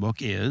Rodriguez in the book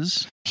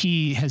is...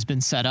 He has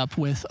been set up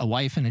with a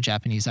wife and a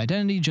Japanese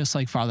identity, just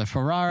like Father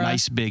Ferrara.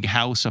 Nice big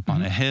house up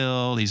on a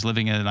hill. He's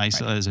living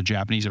as a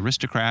Japanese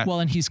aristocrat. Well,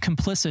 and he's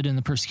complicit in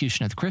the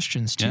persecution of the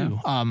Christians too.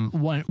 Yeah.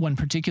 One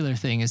particular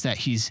thing is that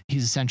he's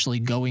essentially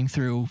going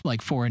through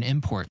like foreign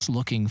imports,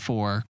 looking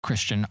for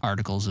Christian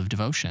articles of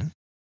devotion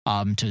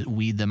to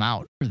weed them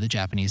out for the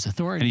Japanese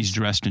authorities. And he's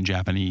dressed in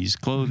Japanese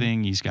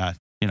clothing. He's got,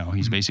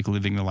 he's basically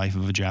living the life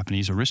of a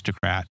Japanese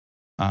aristocrat.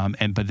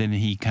 But then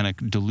he kind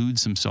of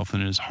deludes himself,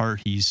 and in his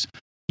heart, he's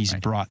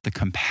brought the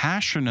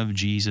compassion of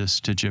Jesus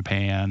to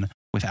Japan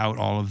without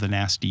all of the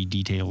nasty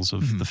details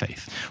of the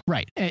faith.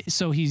 Right.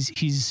 So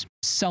he's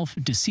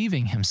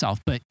self-deceiving himself.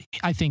 But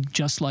I think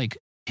just like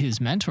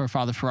his mentor,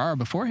 Father Ferrara,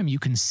 before him, you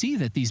can see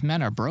that these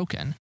men are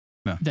broken.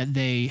 Yeah. that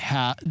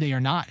they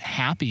are not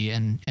happy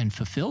and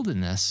fulfilled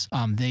in this.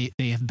 They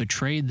have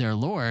betrayed their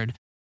Lord,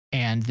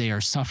 and they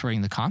are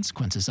suffering the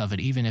consequences of it,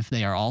 even if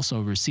they are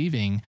also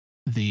receiving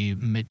the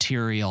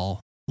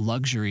material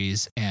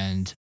luxuries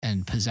and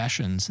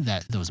possessions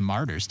that those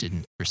martyrs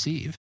didn't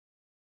receive.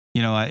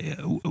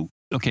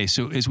 Okay,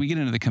 so as we get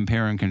into the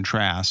compare and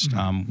contrast,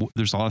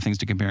 there's a lot of things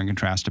to compare and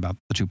contrast about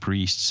the two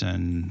priests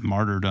and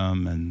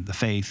martyrdom and the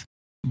faith.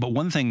 But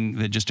one thing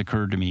that just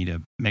occurred to me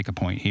to make a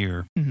point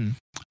here, and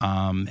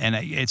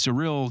it's a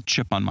real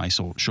chip on my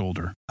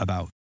shoulder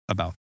about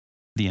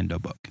the Endo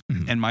book.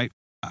 And I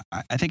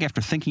think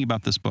after thinking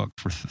about this book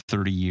for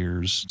 30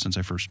 years since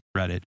I first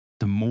read it,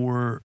 the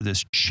more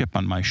this chip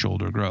on my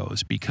shoulder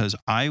grows, because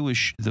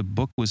the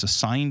book was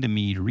assigned to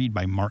me to read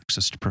by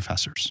Marxist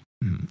professors.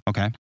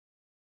 Okay.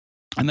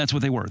 And that's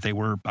what they were.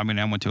 I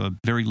went to a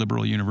very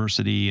liberal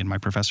university, and my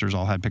professors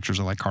all had pictures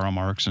of like Karl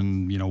Marx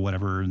and,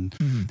 whatever, and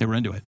they were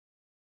into it.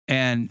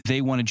 And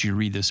they wanted you to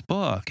read this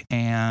book.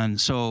 And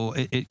so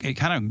it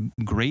kind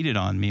of grated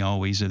on me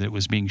always that it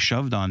was being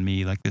shoved on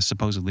me like this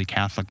supposedly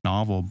Catholic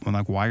novel. I'm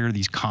like, why are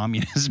these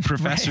communist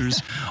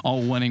professors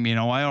all wanting me?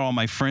 Why are all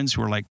my friends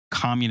who are like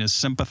communist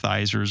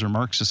sympathizers or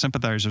Marxist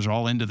sympathizers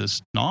all into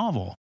this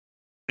novel?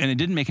 And it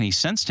didn't make any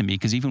sense to me,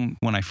 because even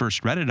when I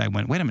first read it, I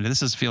went, wait a minute, this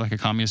doesn't feel like a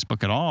communist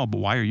book at all, but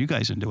why are you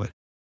guys into it?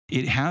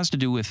 It has to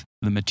do with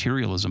the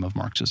materialism of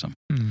Marxism.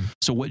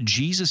 So what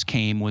Jesus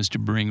came was to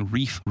bring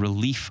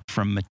relief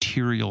from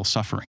material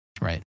suffering.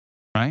 Right.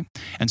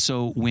 And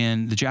so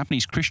when the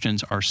Japanese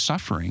Christians are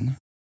suffering,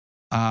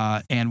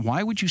 and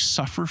why would you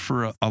suffer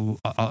for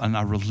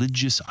a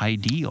religious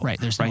ideal? Right.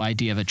 There's no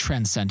idea of a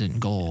transcendent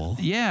goal.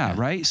 Yeah.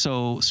 Right.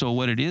 So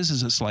what it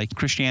is it's like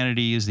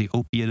Christianity is the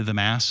opiate of the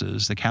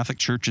masses. The Catholic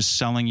Church is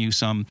selling you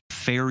some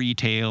fairy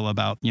tale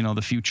about,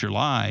 the future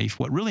life.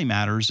 What really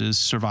matters is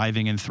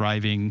surviving and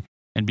thriving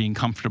and being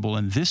comfortable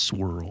in this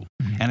world.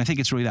 And I think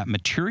it's really that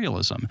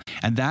materialism.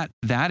 And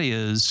that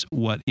is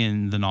what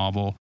in the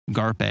novel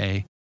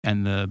Garpe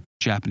and the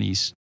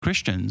Japanese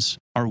Christians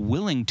are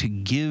willing to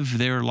give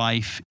their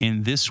life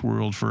in this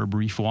world for a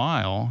brief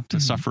while to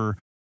suffer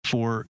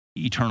for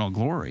eternal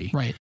glory.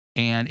 Right.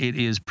 And it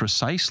is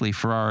precisely,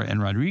 Ferrara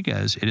and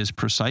Rodriguez, it is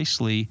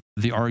precisely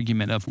the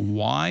argument of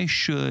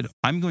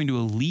I'm going to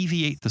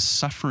alleviate the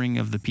suffering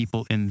of the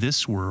people in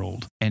this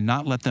world and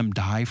not let them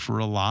die for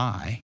a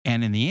lie.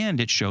 And in the end,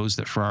 it shows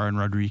that Ferrara and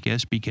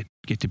Rodriguez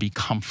get to be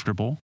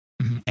comfortable.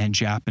 And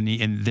Japanese,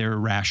 and their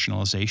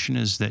rationalization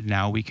is that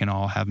now we can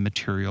all have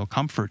material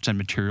comforts, and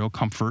material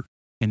comfort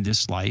in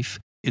this life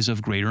is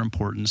of greater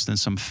importance than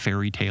some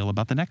fairy tale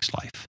about the next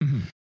life.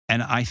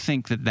 And I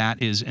think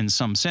that is, in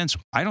some sense,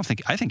 I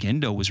think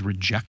Endo was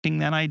rejecting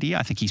that idea.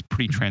 I think he's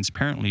pretty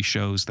transparently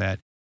shows that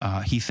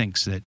he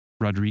thinks that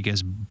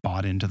Rodriguez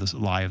bought into the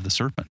lie of the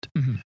serpent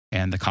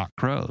and the cock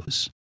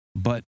crows.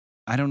 But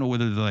I don't know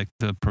whether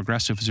the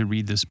progressives who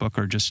read this book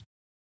are just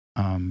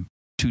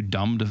too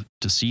dumb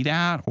to see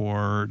that,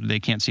 or they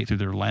can't see it through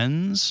their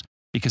lens,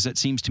 because it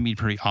seems to me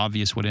pretty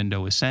obvious what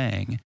Endo is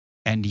saying.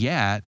 And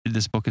yet,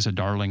 this book is a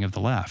darling of the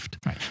left.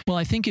 Right. Well,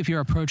 I think if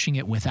you're approaching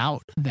it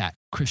without that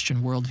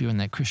Christian worldview and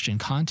that Christian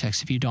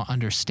context, if you don't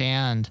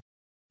understand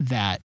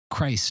that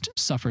Christ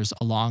suffers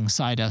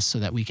alongside us so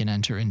that we can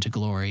enter into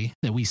glory,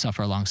 that we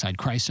suffer alongside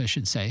Christ, I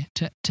should say,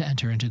 to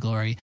enter into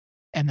glory,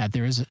 and that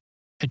there is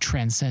a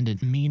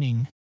transcendent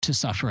meaning to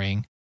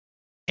suffering,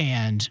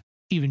 and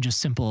even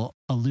just simple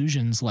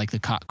allusions like the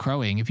cock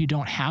crowing, if you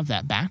don't have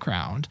that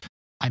background,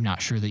 I'm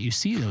not sure that you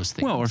see those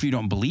things. Well, or if you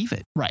don't believe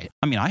it. Right.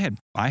 I mean,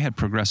 I had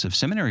progressive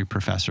seminary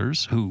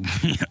professors who,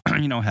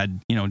 had,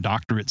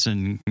 doctorates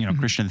in,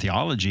 Christian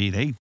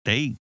theology.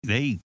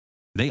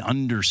 They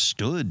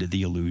understood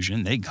the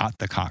illusion. They got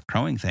the cock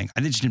crowing thing.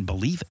 They just didn't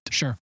believe it.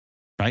 Sure.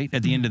 Right?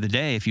 At the end of the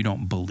day, if you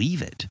don't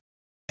believe it.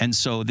 And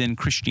so then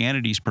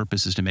Christianity's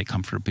purpose is to make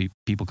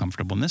people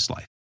comfortable in this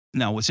life.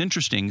 Now, what's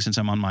interesting, since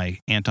I'm on my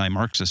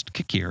anti-Marxist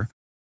kick here,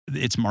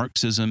 it's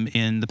Marxism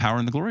in the Power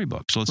and the Glory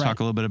book. So let's talk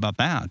a little bit about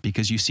that,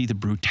 because you see the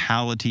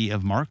brutality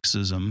of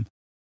Marxism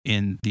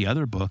in the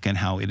other book and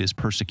how it is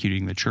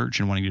persecuting the church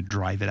and wanting to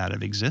drive it out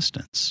of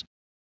existence.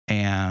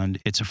 And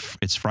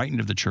it's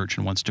frightened of the church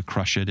and wants to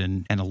crush it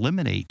and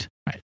eliminate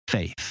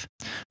faith.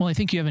 Well, I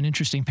think you have an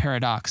interesting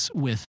paradox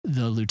with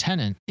the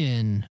lieutenant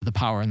in The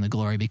Power and the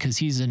Glory, because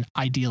he's an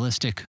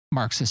idealistic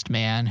Marxist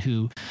man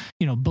who,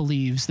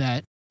 believes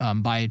that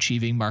by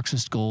achieving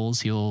Marxist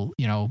goals, he'll,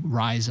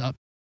 rise up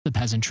the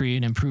peasantry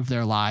and improve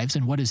their lives.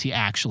 And what is he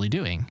actually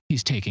doing?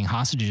 He's taking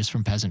hostages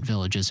from peasant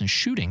villages and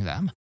shooting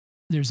them.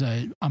 There's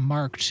a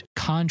marked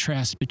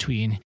contrast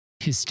between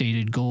his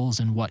stated goals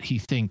and what he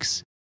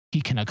thinks he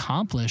can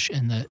accomplish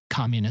in the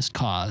communist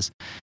cause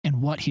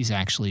and what he's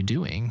actually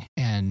doing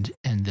and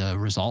the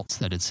results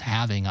that it's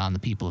having on the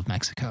people of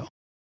Mexico.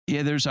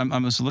 Yeah, I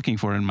was looking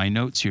for it in my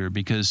notes here,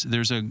 because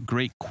there's a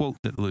great quote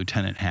that the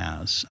lieutenant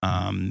has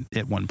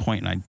at one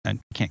point, and I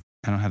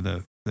don't have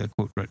the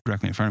quote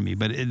directly in front of me,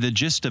 but the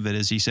gist of it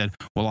is he said,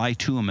 well, I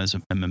too am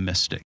a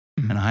mystic,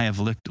 and I have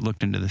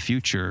looked into the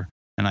future,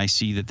 and I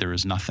see that there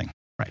is nothing.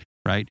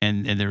 Right.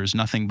 And there is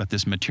nothing but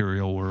this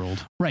material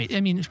world. Right.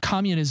 I mean,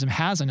 communism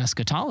has an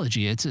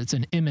eschatology. It's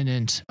an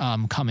imminent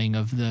coming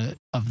of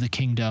the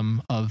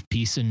kingdom of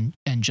peace and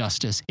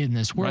justice in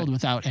this world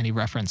without any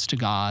reference to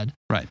God.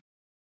 Right.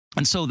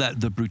 And so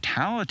that the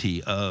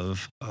brutality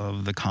of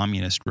the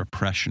communist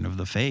repression of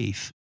the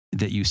faith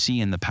that you see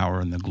in The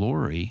Power and the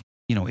Glory,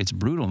 it's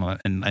brutal.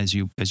 And as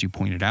you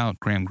pointed out,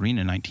 Graham Greene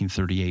in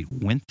 1938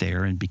 went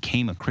there and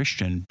became a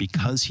Christian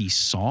because he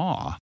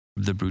saw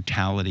the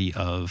brutality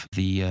of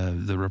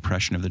the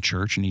repression of the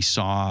church, and he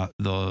saw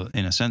the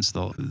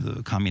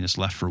communist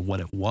left for what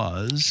it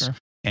was, Sure.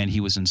 And he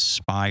was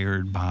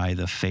inspired by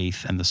the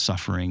faith and the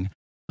suffering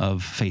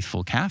of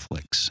faithful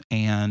Catholics,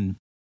 and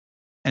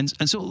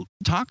so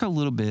talk a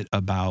little bit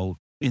about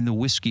in the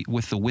whiskey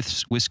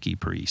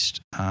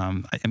priest.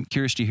 I'm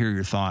curious to hear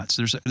your thoughts.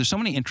 There's so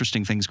many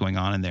interesting things going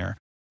on in there.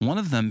 One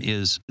of them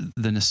is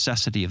the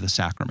necessity of the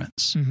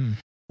sacraments. Mm-hmm.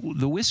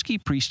 The whiskey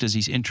priest, as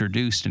he's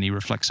introduced and he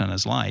reflects on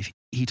his life,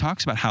 he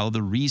talks about how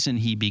the reason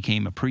he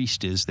became a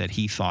priest is that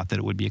he thought that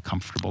it would be a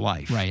comfortable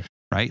life.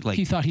 Right. Like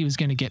he thought he was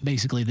going to get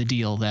basically the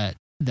deal that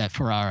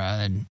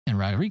Ferrara and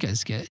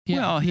Rodriguez get. Yeah.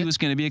 Well, he was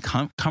going to be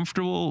a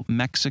comfortable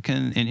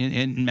Mexican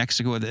in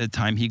Mexico at the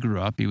time he grew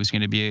up. He was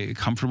going to be a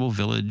comfortable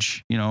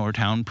village, or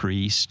town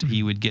priest. Mm-hmm.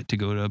 He would get to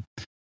go to,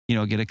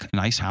 get a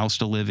nice house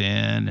to live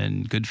in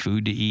and good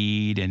food to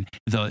eat. And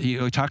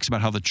he talks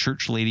about how the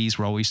church ladies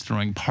were always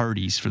throwing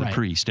parties for the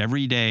priest.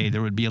 Every day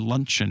there would be a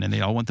luncheon, and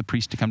they all want the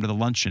priest to come to the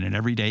luncheon. And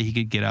every day he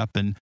could get up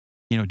and,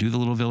 do the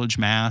little village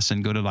mass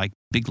and go to like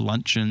big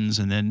luncheons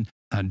and then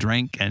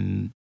drink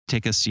and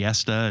take a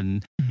siesta.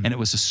 And it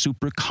was a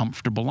super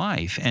comfortable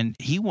life. And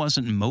he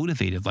wasn't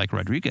motivated like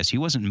Rodriguez. He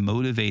wasn't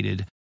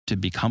motivated to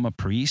become a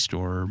priest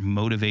or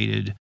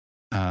motivated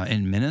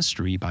in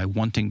ministry by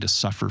wanting to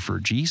suffer for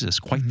Jesus.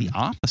 Quite the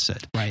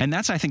opposite. Right. And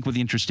that's, I think, what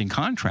the interesting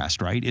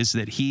contrast, right, is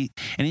that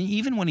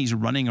even when he's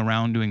running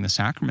around doing the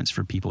sacraments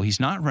for people, he's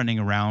not running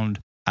around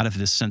out of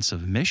this sense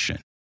of mission.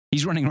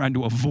 He's running around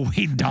to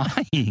avoid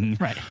dying.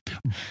 Right.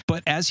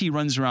 But as he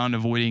runs around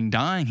avoiding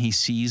dying, he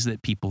sees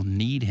that people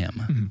need him.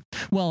 Mm-hmm.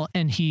 Well,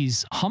 and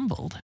he's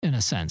humbled in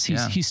a sense.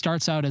 He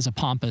starts out as a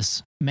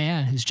pompous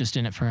man who's just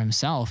in it for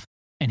himself,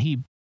 and he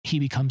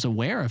becomes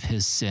aware of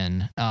his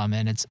sin,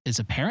 and it's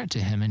apparent to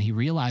him, and he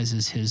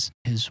realizes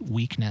his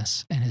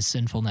weakness and his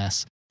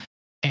sinfulness,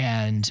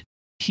 and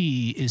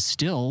he is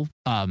still,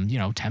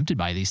 tempted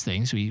by these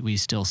things. We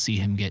still see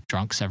him get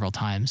drunk several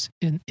times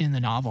in the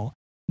novel,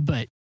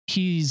 but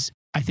he's,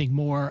 I think,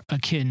 more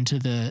akin to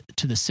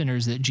the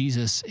sinners that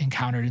Jesus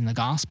encountered in the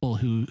gospel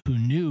who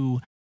knew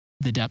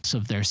the depths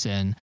of their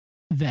sin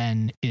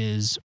than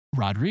is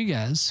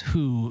Rodriguez,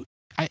 who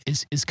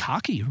is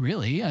cocky,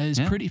 really,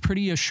 is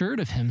pretty assured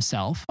of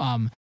himself,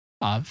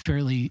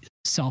 fairly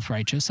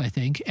self-righteous, I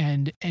think,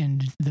 and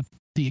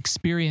the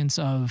experience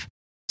of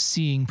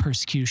seeing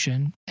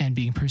persecution and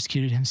being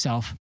persecuted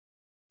himself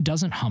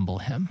doesn't humble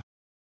him.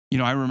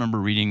 I remember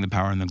reading The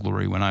Power and the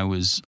Glory when I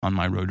was on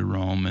my road to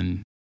Rome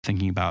and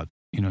thinking about,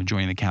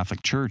 joining the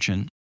Catholic Church.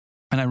 And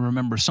I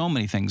remember so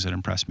many things that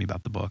impressed me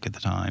about the book at the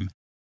time.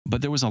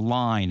 But there was a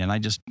line, and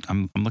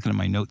I'm looking at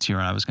my notes here,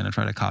 and I was going to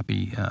try to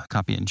copy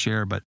and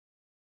share, but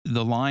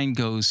the line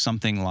goes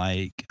something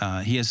like,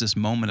 he has this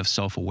moment of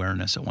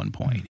self-awareness at one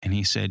point, and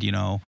he said,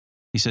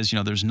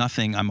 there's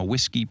nothing, I'm a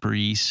whiskey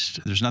priest,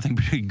 there's nothing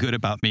pretty good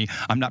about me.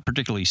 I'm not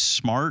particularly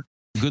smart,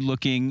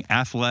 good-looking,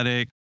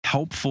 athletic,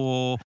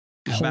 helpful,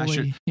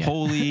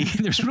 holy.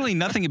 There's really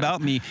nothing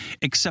about me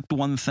except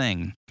one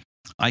thing.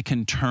 I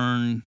can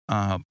turn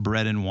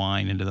bread and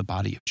wine into the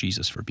body of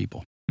Jesus for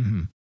people.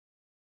 Mm-hmm.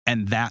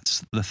 And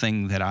that's the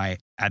thing that I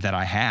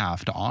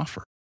have to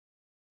offer.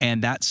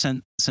 And that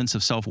sense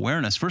of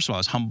self-awareness, first of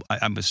all,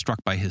 I was struck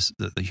by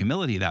the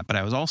humility of that, but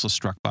I was also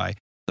struck by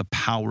the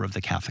power of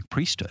the Catholic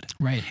priesthood.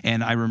 Right.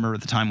 And I remember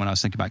at the time when I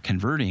was thinking about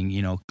converting,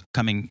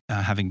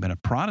 having been a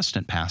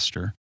Protestant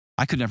pastor,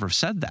 I could never have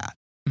said that.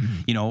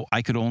 Mm-hmm.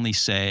 I could only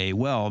say,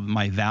 well,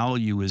 my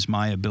value is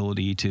my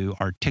ability to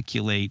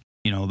articulate,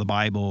 the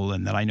Bible,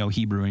 and that I know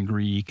Hebrew and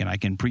Greek, and I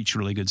can preach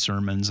really good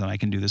sermons, and I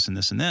can do this and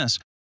this and this.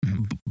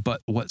 Mm-hmm.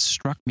 But what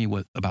struck me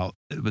was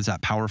that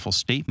powerful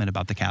statement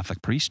about the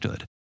Catholic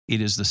priesthood.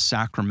 It is the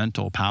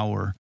sacramental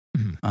power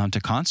to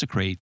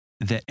consecrate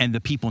that, and the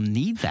people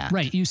need that.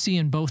 Right. You see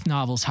in both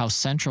novels how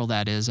central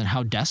that is and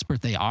how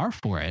desperate they are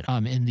for it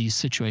in these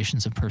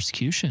situations of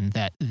persecution,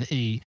 that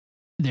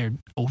they're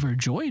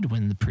overjoyed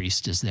when the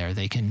priest is there.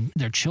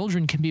 Their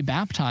children can be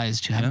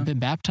baptized who haven't been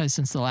baptized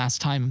since the last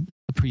time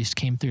the priest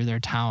came through their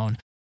town.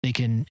 They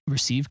can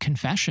receive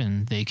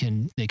confession. They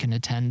can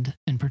attend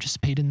and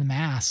participate in the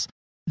Mass.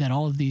 That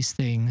all of these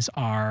things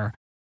are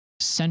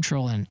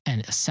central and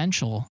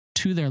essential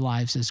to their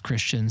lives as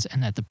Christians,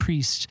 and that the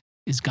priest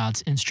is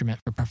God's instrument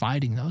for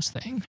providing those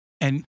things.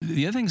 And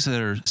the other things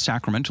that are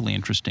sacramentally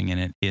interesting in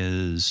it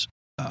is,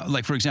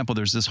 like, for example,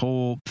 there's this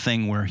whole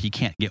thing where he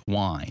can't get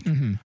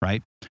wine,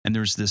 right? And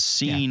there's this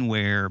scene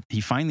where he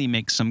finally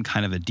makes some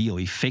kind of a deal.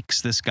 He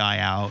fakes this guy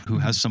out who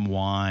has some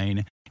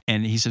wine,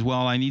 and he says,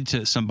 well, I need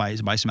to buy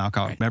some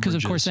alcoholic beverages.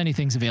 Because, of course,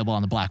 anything's available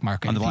on the black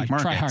market. On the black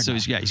market. Try hard so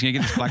he's going to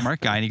get this black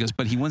market guy, and he goes,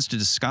 but he wants to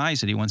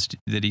disguise it.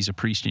 That he's a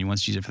priest, and he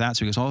wants to use it for that.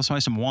 So he goes, let's buy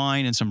some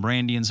wine and some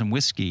brandy and some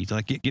whiskey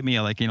to get me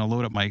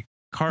load up my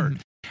cart.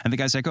 And the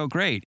guy's like, oh,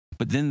 great.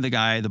 But then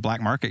the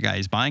black market guy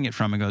is buying it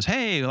from and goes,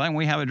 hey, why don't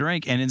we have a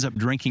drink? And ends up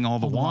drinking all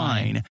the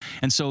wine.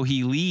 And so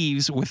he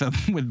leaves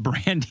with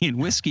brandy and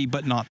whiskey,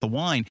 but not the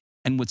wine.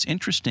 And what's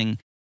interesting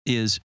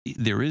is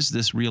there is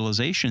this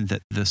realization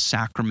that the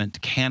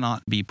sacrament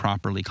cannot be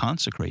properly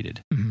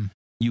consecrated. Mm-hmm.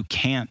 You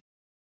can't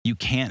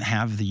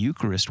have the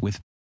Eucharist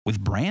with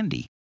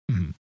brandy.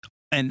 Mm-hmm.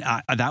 And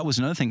that was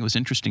another thing that was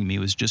interesting to me,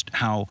 was just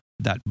how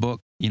that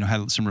book,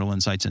 had some real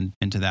insights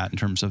into that in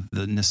terms of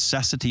the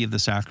necessity of the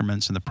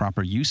sacraments and the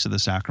proper use of the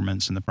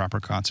sacraments and the proper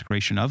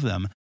consecration of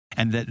them.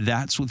 And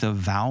that's what the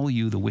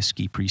value the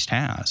whiskey priest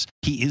has.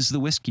 He is the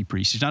whiskey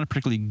priest. He's not a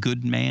particularly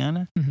good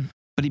man, mm-hmm.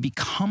 but he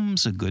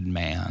becomes a good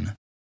man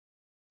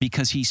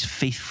because he's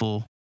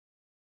faithful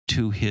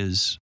to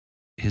his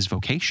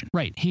vocation.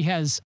 Right. He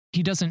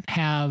doesn't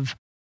have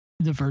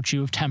the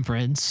virtue of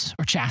temperance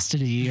or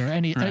chastity or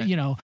any,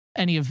 right.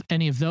 Any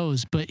of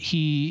those, but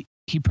he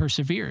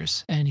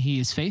perseveres and he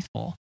is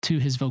faithful to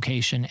his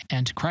vocation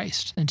and to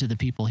Christ and to the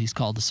people he's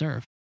called to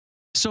serve.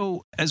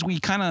 So as we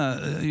kind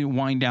of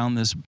wind down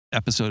this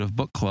episode of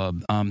Book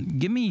Club,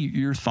 give me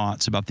your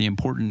thoughts about the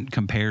important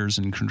compares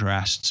and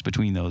contrasts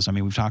between those. I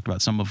mean, we've talked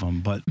about some of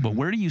them, but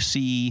where do you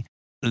see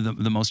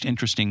the most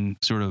interesting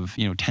sort of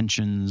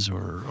tensions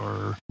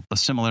or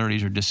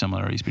similarities or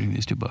dissimilarities between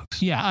these two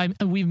books? Yeah,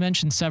 we've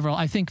mentioned several.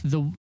 I think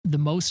the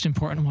most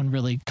important one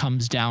really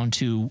comes down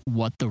to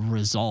what the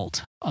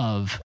result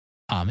of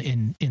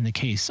in the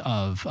case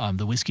of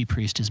the whiskey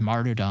priest, his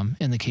martyrdom,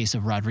 in the case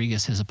of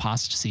Rodriguez, his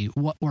apostasy,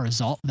 what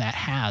result that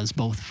has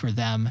both for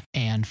them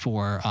and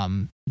for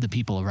the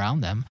people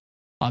around them.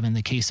 In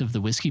the case of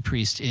the whiskey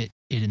priest, it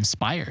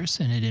inspires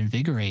and it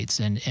invigorates,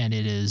 and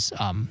it is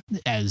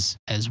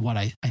as what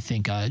I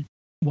think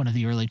one of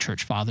the early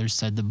church fathers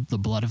said, the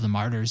blood of the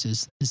martyrs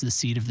is the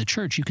seed of the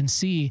church. You can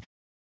see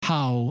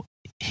how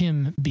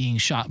him being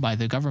shot by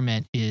the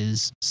government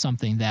is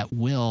something that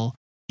will,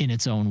 in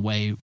its own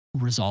way,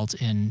 result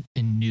in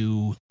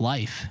new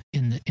life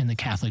in the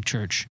Catholic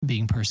Church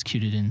being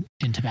persecuted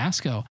in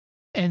Tabasco.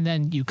 And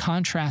then you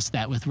contrast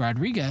that with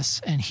Rodriguez,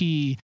 and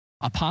he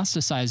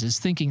apostatizes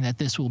thinking that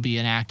this will be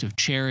an act of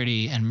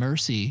charity and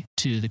mercy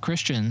to the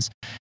Christians.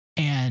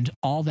 And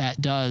all that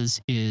does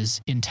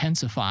is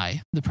intensify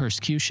the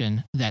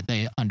persecution that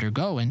they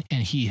undergo. And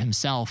he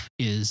himself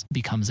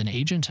becomes an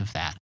agent of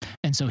that.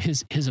 And so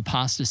his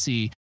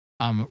apostasy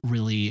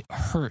really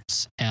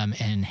hurts and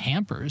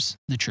hampers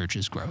the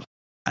church's growth.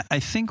 I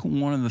think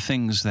one of the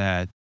things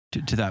that,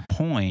 to that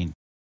point,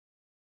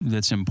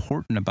 that's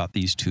important about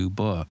these two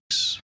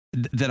books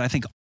that I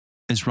think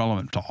is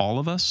relevant to all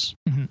of us,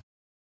 mm-hmm.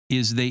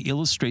 is they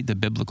illustrate the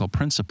biblical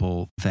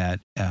principle that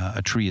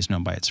a tree is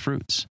known by its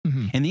fruits.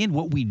 Mm-hmm. In the end,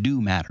 what we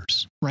do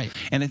matters. Right.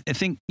 And I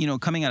think,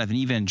 coming out of an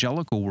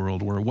evangelical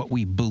world where what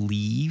we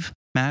believe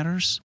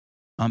matters,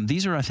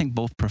 these are, I think,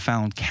 both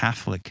profound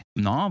Catholic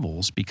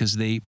novels because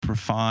they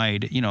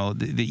provide,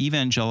 the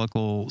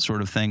evangelical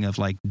sort of thing of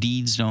like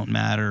deeds don't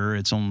matter.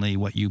 It's only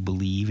what you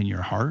believe in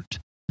your heart.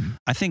 Mm-hmm.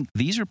 I think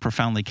these are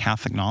profoundly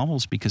Catholic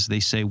novels because they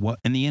say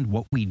in the end,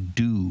 what we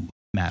do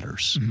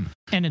matters. Mm-hmm.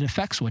 And it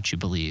affects what you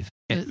believe.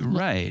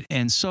 Right.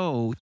 And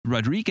so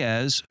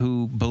Rodriguez,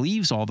 who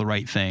believes all the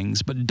right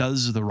things, but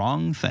does the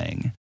wrong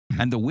thing,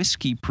 and the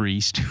whiskey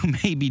priest, who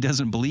maybe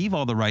doesn't believe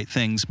all the right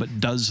things, but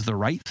does the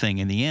right thing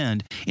in the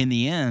end,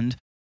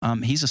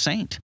 he's a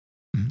saint.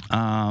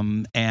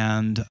 Mm-hmm.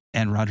 And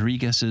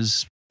Rodriguez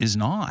is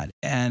not.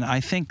 And I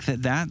think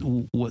that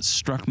what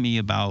struck me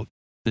about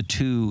the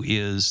two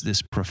is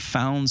this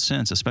profound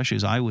sense, especially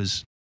as I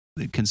was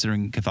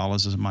considering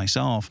Catholicism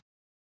myself,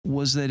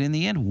 was that in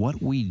the end,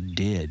 what we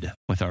did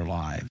with our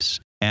lives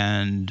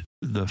and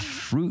the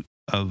fruit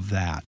of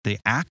that, the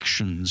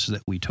actions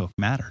that we took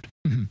mattered.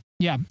 Mm-hmm.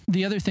 Yeah.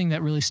 The other thing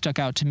that really stuck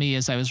out to me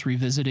as I was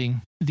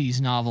revisiting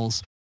these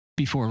novels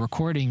before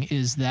recording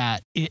is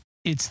that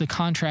it's the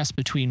contrast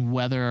between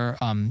whether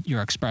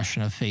your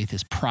expression of faith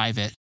is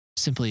private,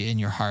 simply in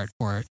your heart,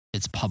 or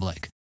it's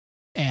public.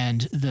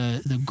 And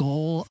the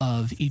goal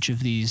of each of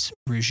these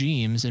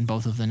regimes in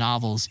both of the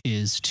novels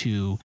is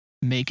to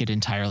make it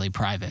entirely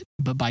private.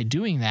 But by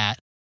doing that,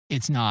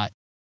 it's not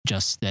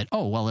just that,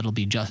 it'll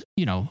be just,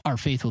 our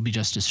faith will be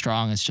just as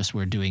strong. It's just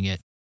we're doing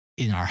it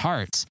in our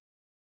hearts.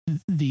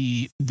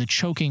 The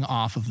choking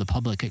off of the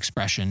public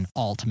expression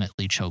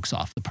ultimately chokes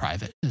off the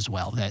private as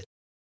well.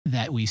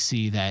 That we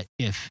see that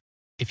if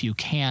you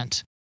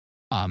can't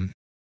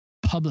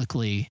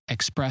publicly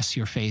express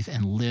your faith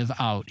and live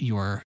out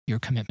your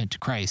commitment to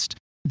Christ,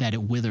 that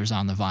it withers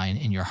on the vine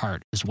in your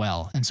heart as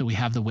well. And so we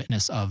have the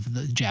witness of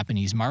the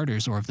Japanese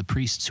martyrs, or of the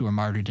priests who were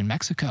martyred in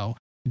Mexico.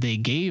 They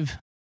gave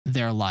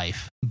their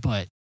life,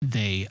 but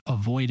they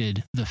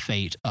avoided the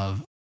fate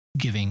of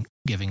giving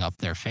up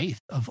their faith,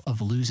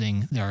 of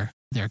losing their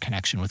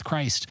connection with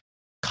Christ,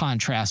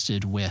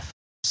 contrasted with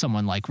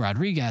someone like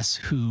Rodriguez,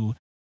 who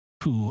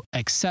who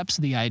accepts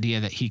the idea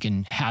that he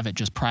can have it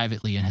just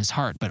privately in his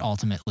heart, but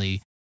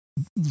ultimately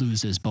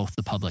loses both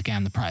the public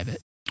and the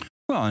private.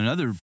 Well,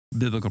 another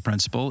biblical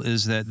principle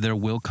is that there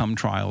will come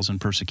trials and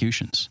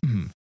persecutions.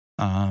 Mm-hmm.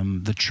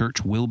 The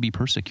church will be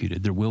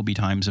persecuted. There will be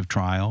times of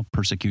trial,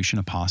 persecution,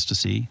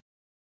 apostasy.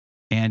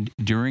 And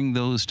during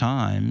those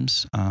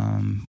times,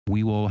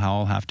 we will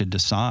all have to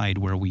decide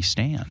where we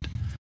stand.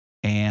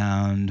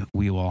 And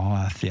we will all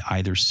have to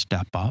either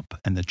step up,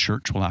 and the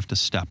church will have to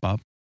step up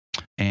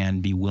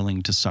and be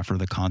willing to suffer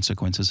the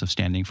consequences of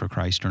standing for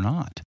Christ or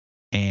not.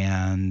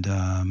 And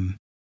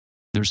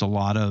there's a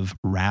lot of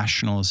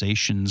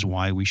rationalizations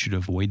why we should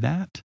avoid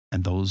that.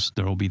 And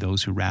there will be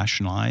those who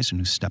rationalize and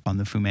who step on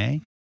the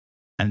fumet.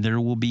 And there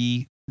will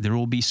be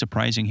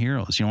surprising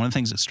heroes. You know, one of the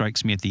things that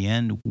strikes me at the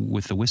end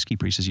with the whiskey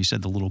priest, as you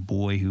said, the little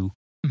boy who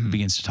mm-hmm.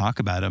 begins to talk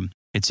about him,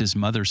 it's his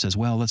mother says,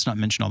 well, let's not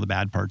mention all the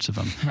bad parts of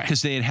him.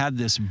 Because they had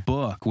this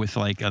book with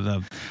like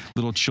the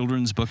little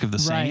children's book of the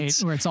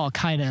saints. Right, where it's all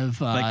kind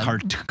of like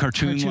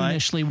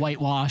cartoonishly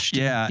whitewashed.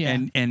 Yeah.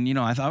 And you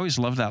know, I always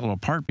loved that little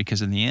part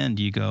because in the end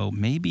you go,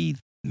 maybe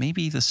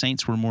the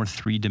saints were more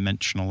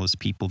three-dimensional as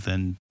people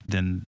than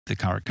the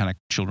kind of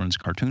children's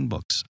cartoon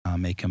books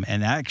make them.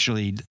 And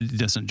actually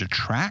doesn't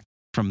detract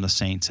from the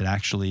saints. It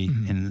actually,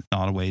 mm-hmm. in a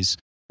lot of ways,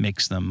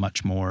 makes them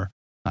much more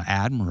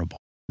admirable.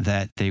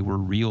 That they were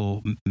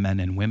real men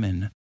and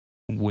women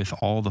with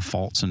all the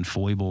faults and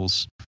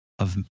foibles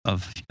of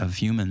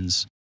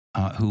humans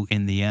who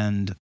in the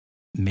end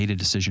made a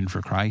decision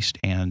for Christ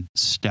and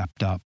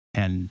stepped up,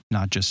 and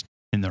not just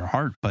in their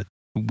heart, but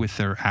with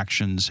their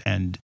actions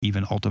and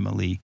even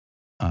ultimately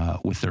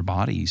with their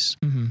bodies,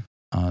 mm-hmm.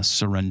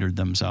 Surrendered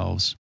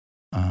themselves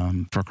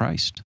for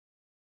Christ.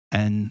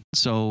 And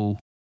so,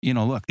 you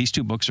know, look, these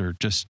two books are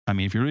just, I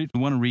mean, if you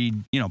want to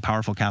read, you know,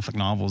 powerful Catholic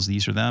novels,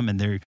 these are them.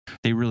 And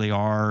they really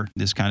are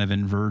this kind of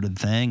inverted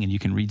thing, and you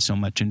can read so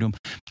much into them.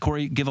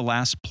 Cory, give a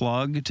last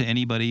plug to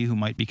anybody who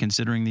might be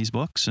considering these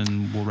books,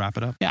 and we'll wrap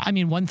it up. Yeah, I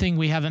mean, one thing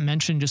we haven't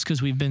mentioned, just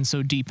because we've been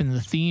so deep in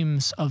the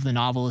themes of the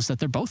novel, is that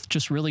they're both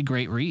just really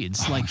great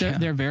reads.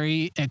 They're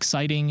very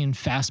exciting and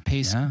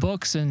fast-paced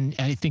books, and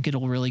I think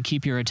it'll really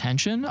keep your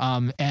attention.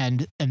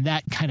 And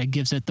that kind of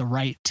gives it the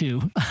right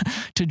to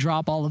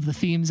drop all of the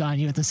themes on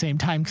you at the same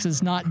time, because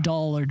it's not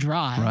dull or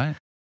dry. Right.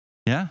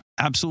 Yeah,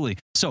 absolutely.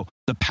 So,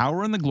 The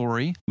Power and the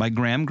Glory by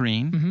Graham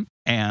Greene, mm-hmm.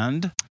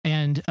 and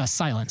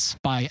Silence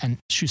by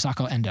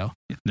Shusaku Endo.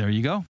 There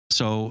you go.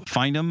 So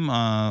find them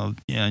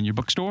in your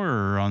bookstore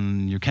or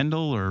on your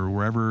Kindle or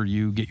wherever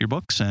you get your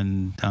books,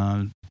 and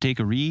take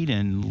a read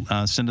and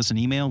send us an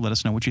email. Let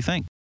us know what you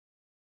think.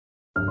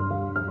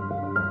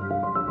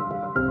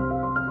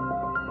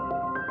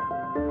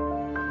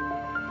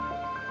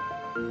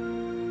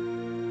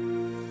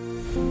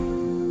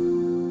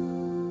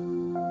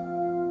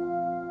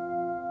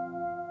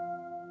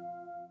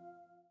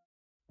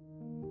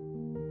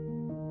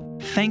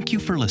 Thank you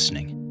for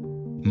listening.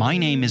 My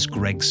name is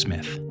Greg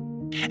Smith.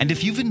 And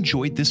if you've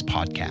enjoyed this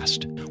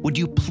podcast, would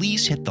you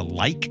please hit the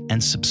like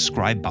and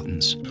subscribe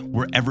buttons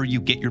wherever you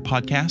get your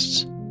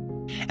podcasts?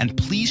 And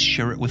please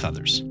share it with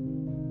others.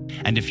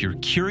 And if you're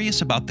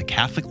curious about the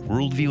Catholic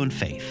worldview and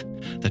faith,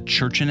 the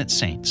Church and its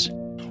saints,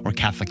 or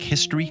Catholic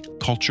history,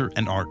 culture,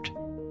 and art,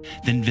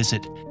 then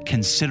visit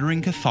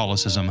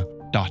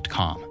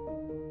consideringcatholicism.com.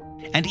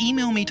 And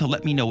email me to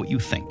let me know what you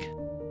think.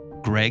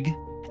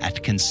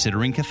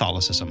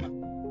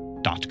 Greg@consideringcatholicism.com.